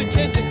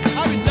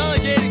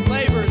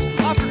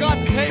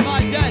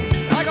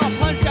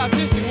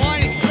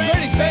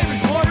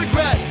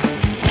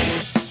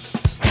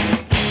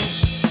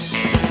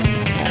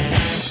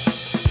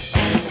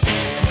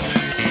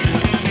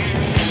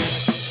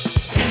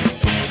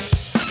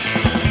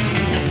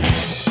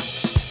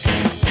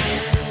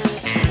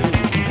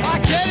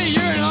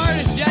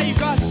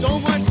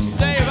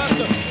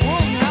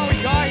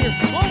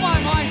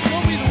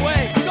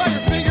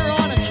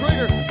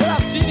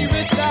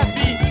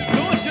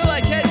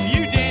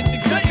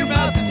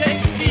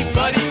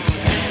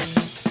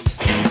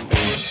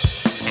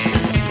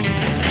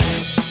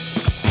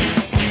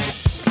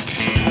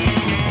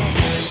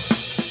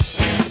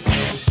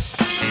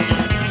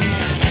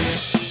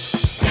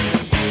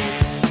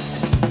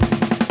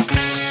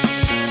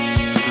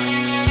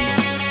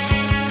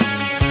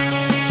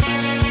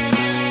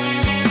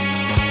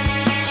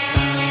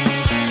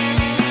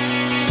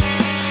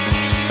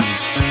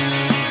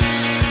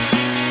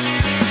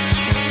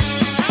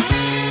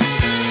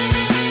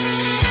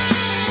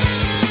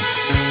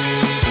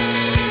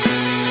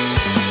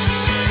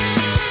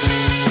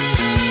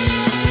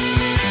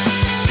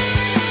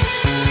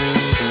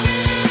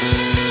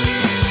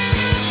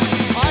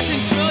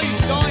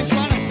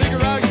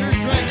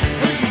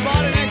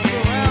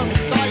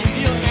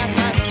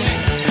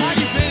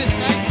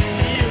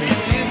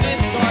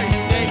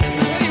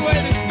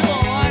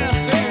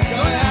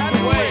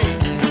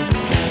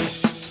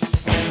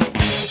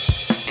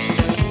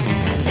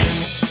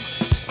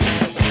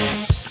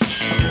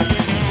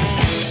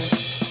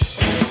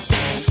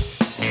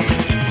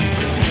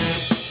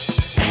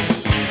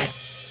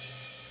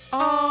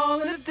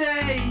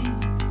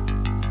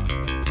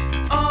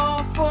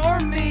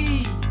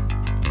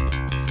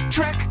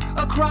 trek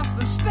across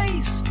the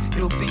space.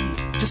 It'll be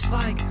just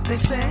like they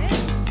say.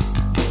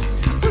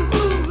 Ooh,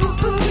 ooh,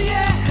 ooh, ooh,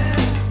 yeah.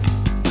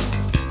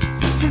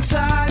 Since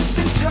I've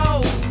been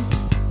told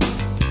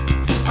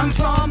I'm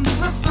from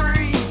the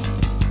three.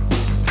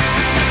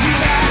 You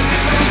guys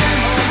have a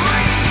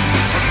memory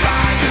of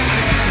riots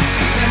in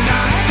the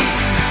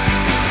night.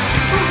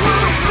 Ooh,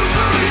 ooh,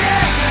 ooh, ooh,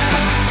 yeah.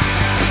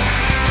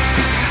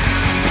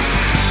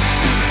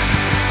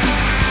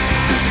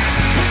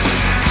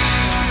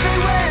 They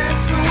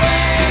went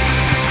away.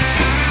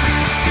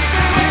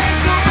 They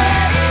went away.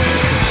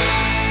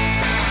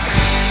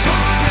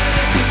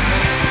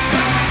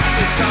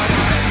 It's alright. It's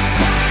alright.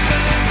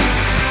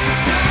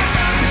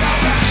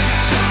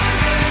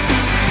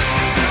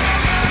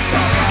 It's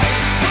alright.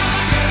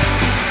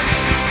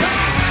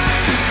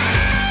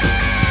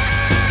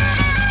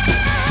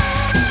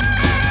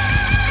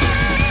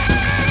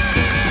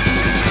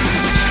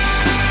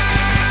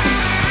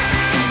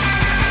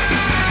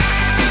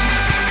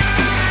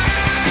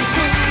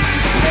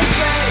 Police, they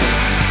say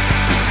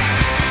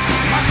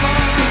I'm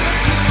one of the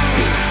two.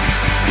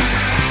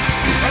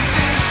 A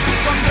fish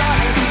from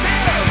God's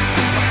bill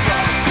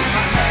above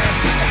my head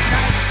at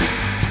night.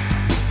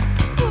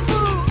 Ooh,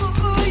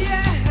 ooh, ooh,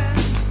 yeah.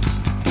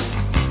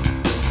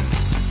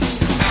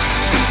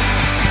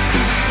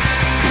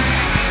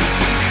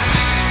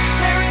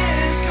 There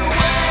is a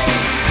way.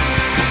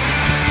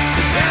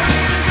 There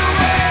is a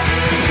way. It's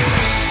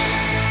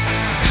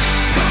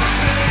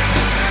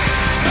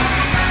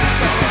alright.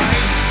 It's alright.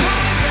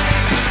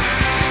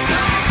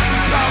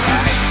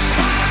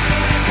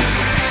 It's alright.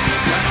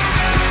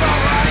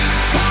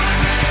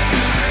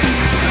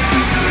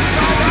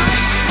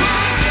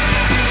 It's alright.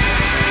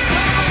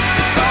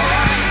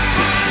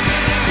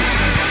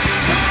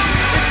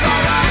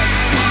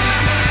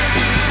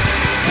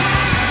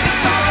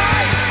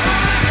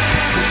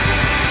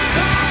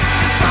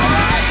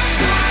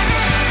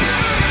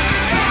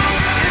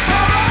 It's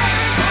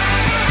alright.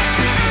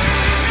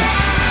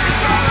 It's alright. It's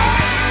alright.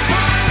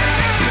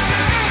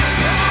 It's alright. It's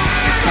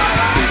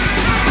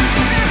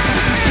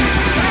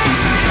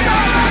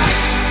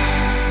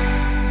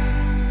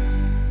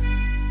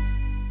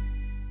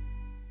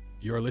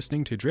You're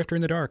listening to Drifter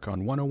in the Dark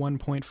on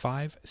 101.5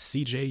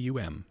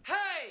 CJUM.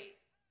 Hey!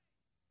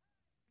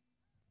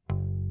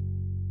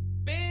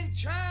 Been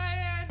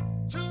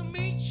trying to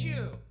meet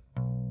you.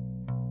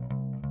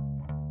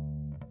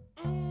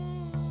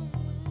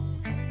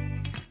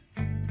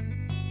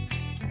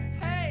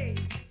 Hey,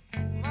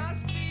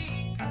 must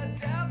be a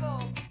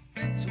devil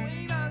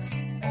between us,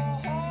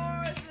 or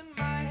whores in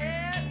my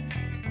head,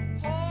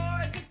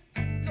 whores at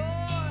the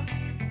door,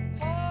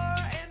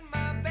 whore in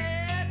my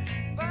bed.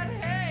 But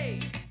hey,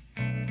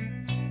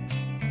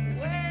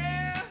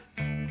 where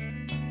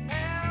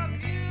have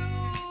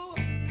you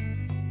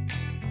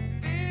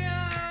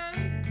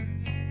been?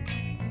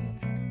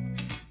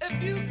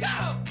 If you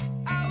go,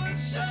 I will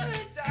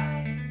surely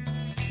die.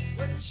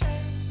 But you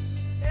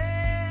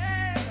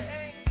ain't.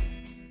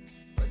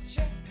 But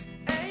you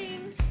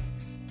ain't.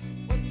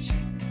 But you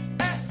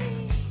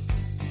ain't.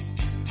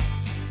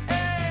 Ain't. But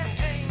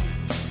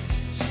you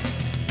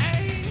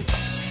ain't.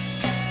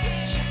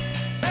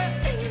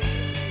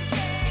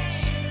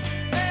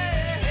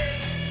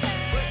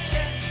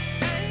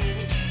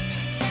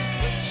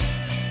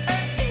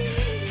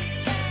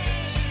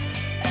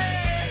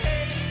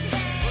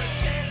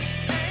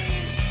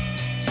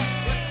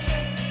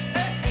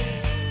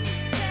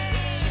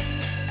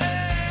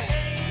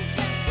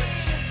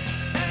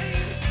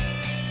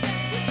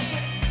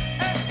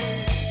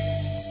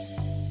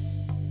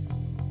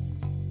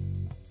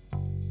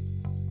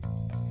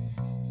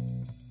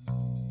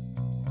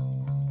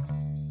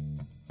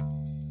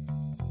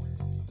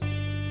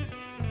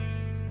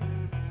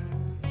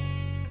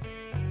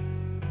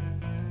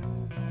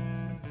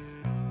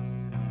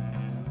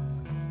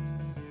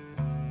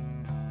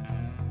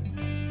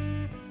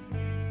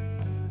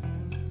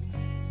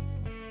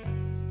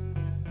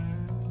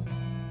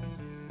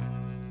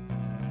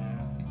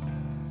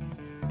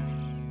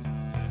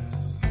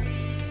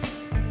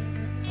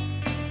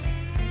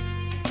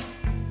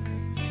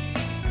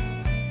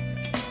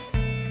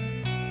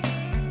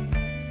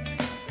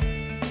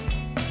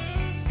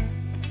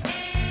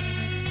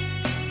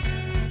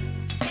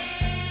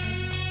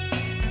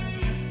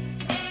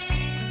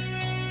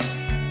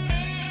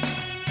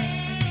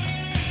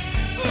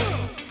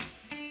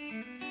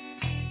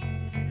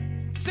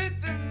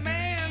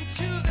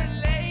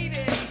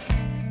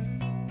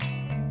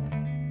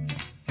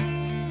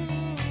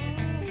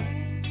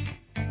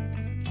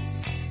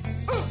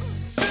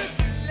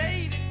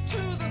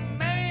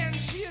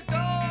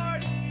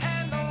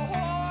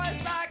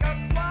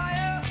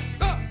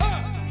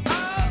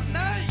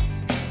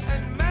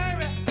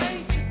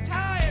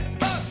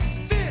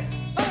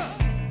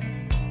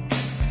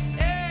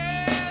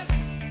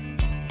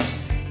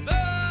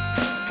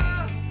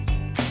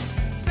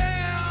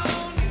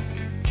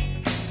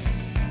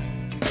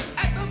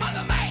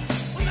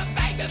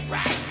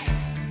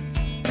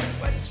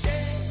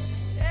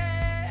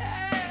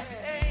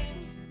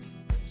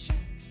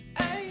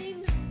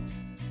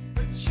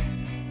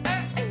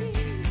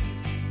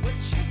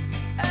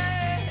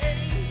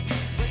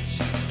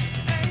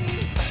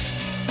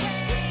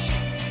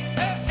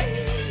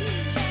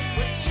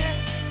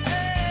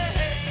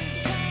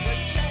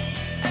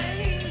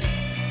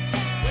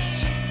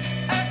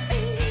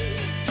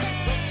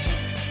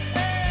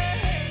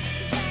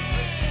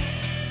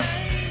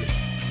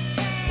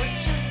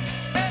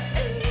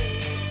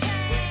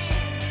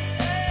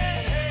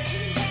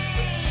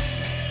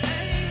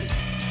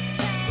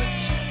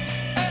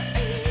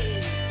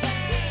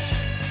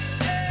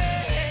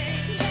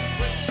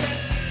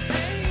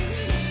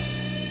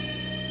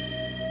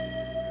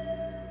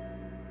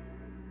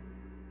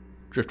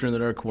 Drifter in the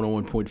Dark,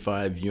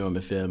 101.5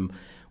 UMFM,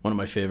 one of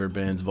my favorite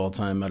bands of all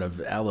time out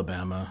of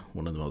Alabama,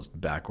 one of the most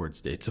backward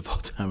states of all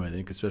time, I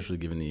think, especially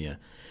given the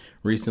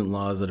recent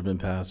laws that have been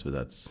passed, but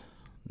that's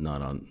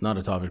not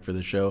a topic for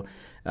the show.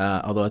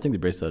 Although I think they're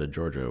based out of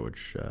Georgia,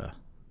 which,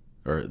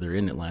 or they're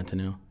in Atlanta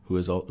now, who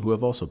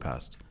have also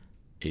passed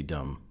a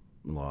dumb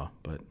law,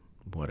 but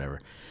whatever.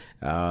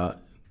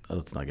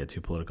 Let's not get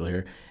too political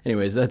here.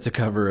 Anyways, that's a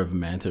cover of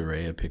Manta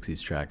Ray, a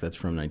Pixies track. That's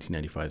from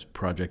 1995's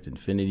Project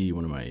Infinity,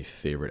 one of my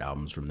favorite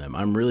albums from them.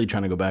 I'm really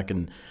trying to go back,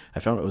 and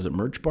I found it was at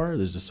Merch Bar.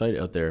 There's a site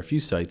out there, a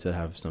few sites that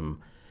have some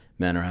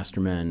Man or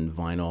Asterman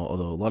vinyl,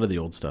 although a lot of the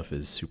old stuff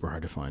is super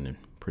hard to find and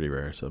pretty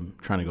rare, so I'm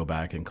trying to go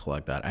back and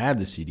collect that. I have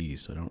the CDs,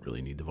 so I don't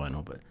really need the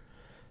vinyl, but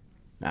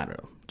I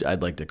don't know.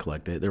 I'd like to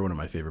collect it. They're one of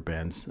my favorite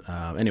bands.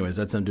 Anyways,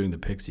 that's them doing the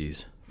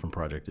Pixies from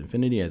Project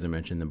Infinity, as I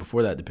mentioned. Then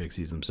before that, the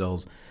Pixies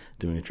themselves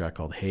doing a track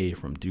called Hey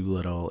from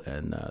Doolittle.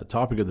 And the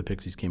topic of the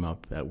Pixies came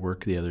up at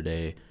work the other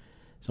day.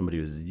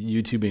 Somebody was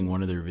YouTubing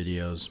one of their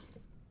videos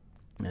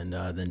and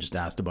then just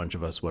asked a bunch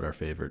of us what our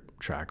favorite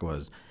track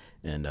was.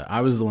 And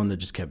I was the one that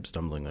just kept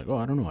stumbling like, oh,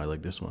 I don't know, I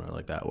like this one, I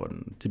like that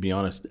one. To be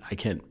honest, I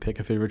can't pick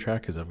a favorite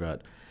track because I've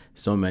got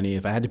so many.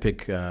 If I had to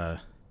pick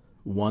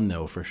one,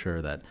 though, for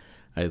sure that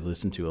I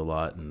listen to a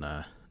lot and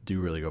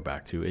do really go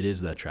back to, it is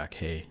that track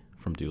Hey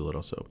from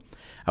Doolittle. So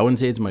I wouldn't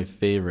say it's my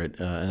favorite,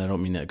 and I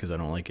don't mean that because I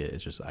don't like it.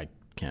 It's just I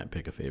can't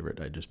pick a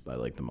favorite. I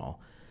like them all.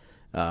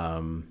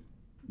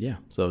 Yeah,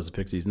 so that was the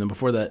Pixies. And then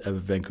before that, a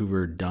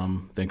Vancouver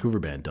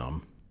band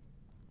Dumb,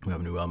 who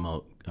have a new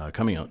album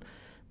coming out,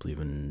 I believe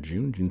in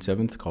June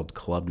 7th, called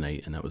Club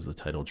Night, and that was the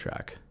title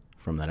track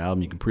from that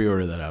album. You can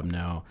pre-order that album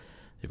now.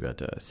 They've got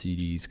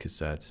CDs,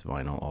 cassettes,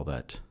 vinyl, all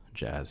that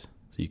jazz.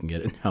 So you can get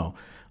it now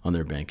on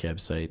their Bandcamp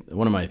site.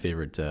 One of my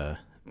favorite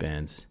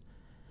bands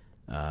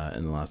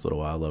in the last little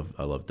while.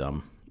 I love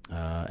Dumb.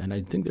 And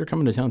I think they're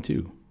coming to town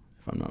too,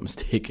 if I'm not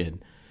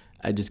mistaken.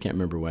 I just can't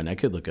remember when. I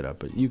could look it up,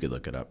 but you could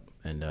look it up.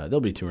 And they'll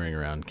be touring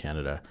around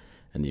Canada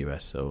and the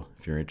U.S., so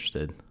if you're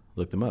interested,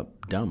 look them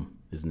up. Dumb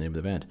is the name of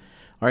the band.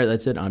 All right,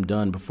 that's it. I'm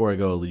done. Before I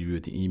go, I'll leave you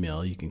with the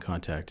email. You can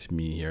contact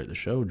me here at the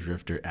show,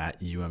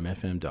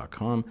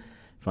 drifter@umfm.com.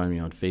 Find me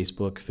on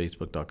Facebook,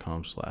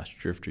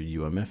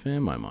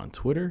 facebook.com/drifterumfm. I'm on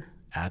Twitter,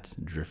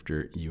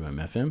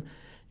 @drifterumfm.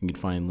 You can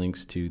find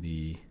links to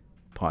the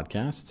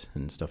podcast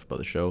and stuff about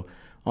the show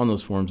on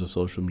those forms of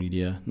social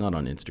media, not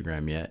on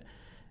Instagram yet.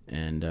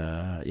 And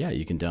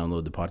you can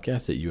download the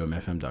podcast at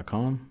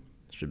umfm.com.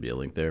 Should be a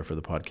link there for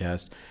the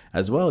podcast.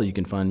 As well, you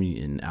can find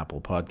me in Apple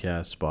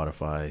Podcasts,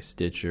 Spotify,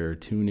 Stitcher,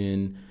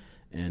 TuneIn,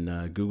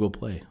 and Google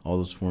Play. All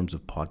those forms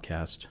of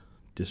podcast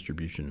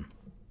distribution.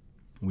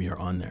 We are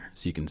on there.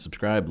 So you can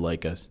subscribe,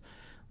 like us,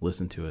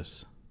 listen to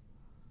us,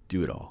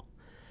 do it all.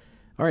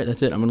 All right,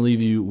 that's it. I'm going to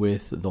leave you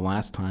with The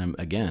Last Time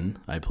again.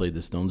 I played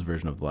the Stones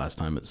version of The Last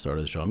Time at the start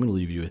of the show. I'm going to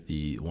leave you with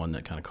the one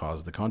that kind of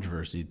caused the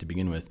controversy to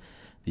begin with,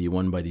 the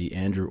one by the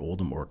Andrew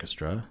Oldham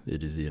Orchestra.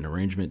 It is an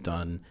arrangement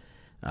done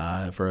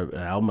for an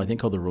album, I think,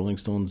 called the Rolling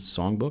Stones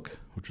Songbook,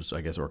 which was, I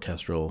guess,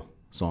 orchestral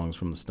songs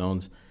from the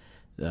Stones,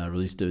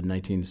 released in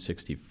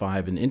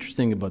 1965. And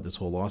interesting about this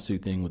whole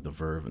lawsuit thing with the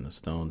Verve and the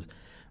Stones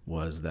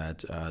was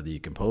that the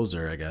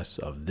composer, I guess,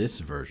 of this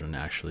version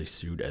actually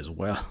sued as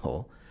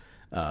well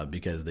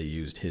because they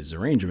used his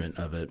arrangement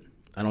of it.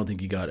 I don't think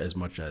he got as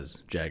much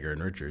as Jagger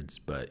and Richards,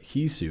 but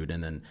he sued.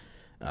 And then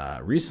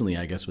recently,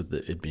 I guess with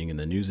it being in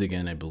the news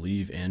again, I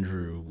believe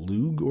Andrew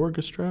Loog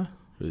Orchestra,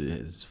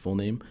 his full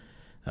name,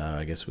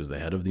 I guess was the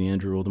head of the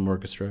Andrew Oldham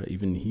Orchestra.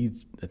 Even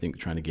he's, I think,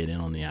 trying to get in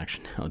on the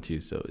action now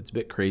too. So it's a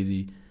bit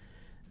crazy.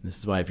 This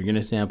is why if you're going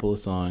to sample a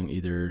song,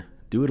 either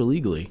do it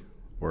illegally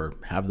or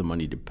have the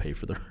money to pay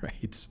for the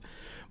rights.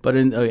 But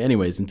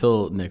anyways,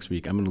 until next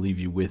week, I'm going to leave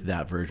you with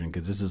that version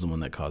because this is the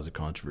one that caused a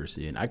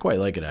controversy. And I quite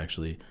like it,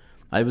 actually.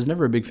 I was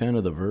never a big fan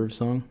of the Verve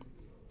song.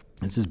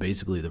 This is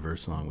basically the Verve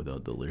song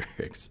without the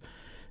lyrics.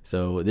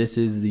 So this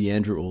is the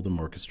Andrew Oldham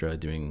Orchestra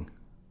doing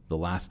The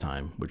Last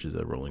Time, which is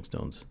a Rolling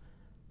Stones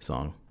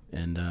song.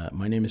 And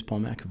my name is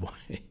Paul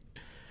McAvoy.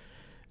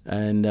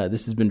 And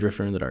this has been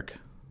Drifter in the Dark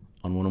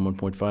on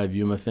 101.5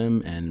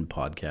 UMFM and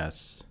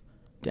podcasts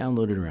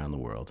downloaded around the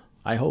world.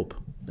 I hope.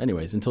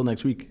 Anyways, until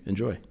next week,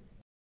 enjoy.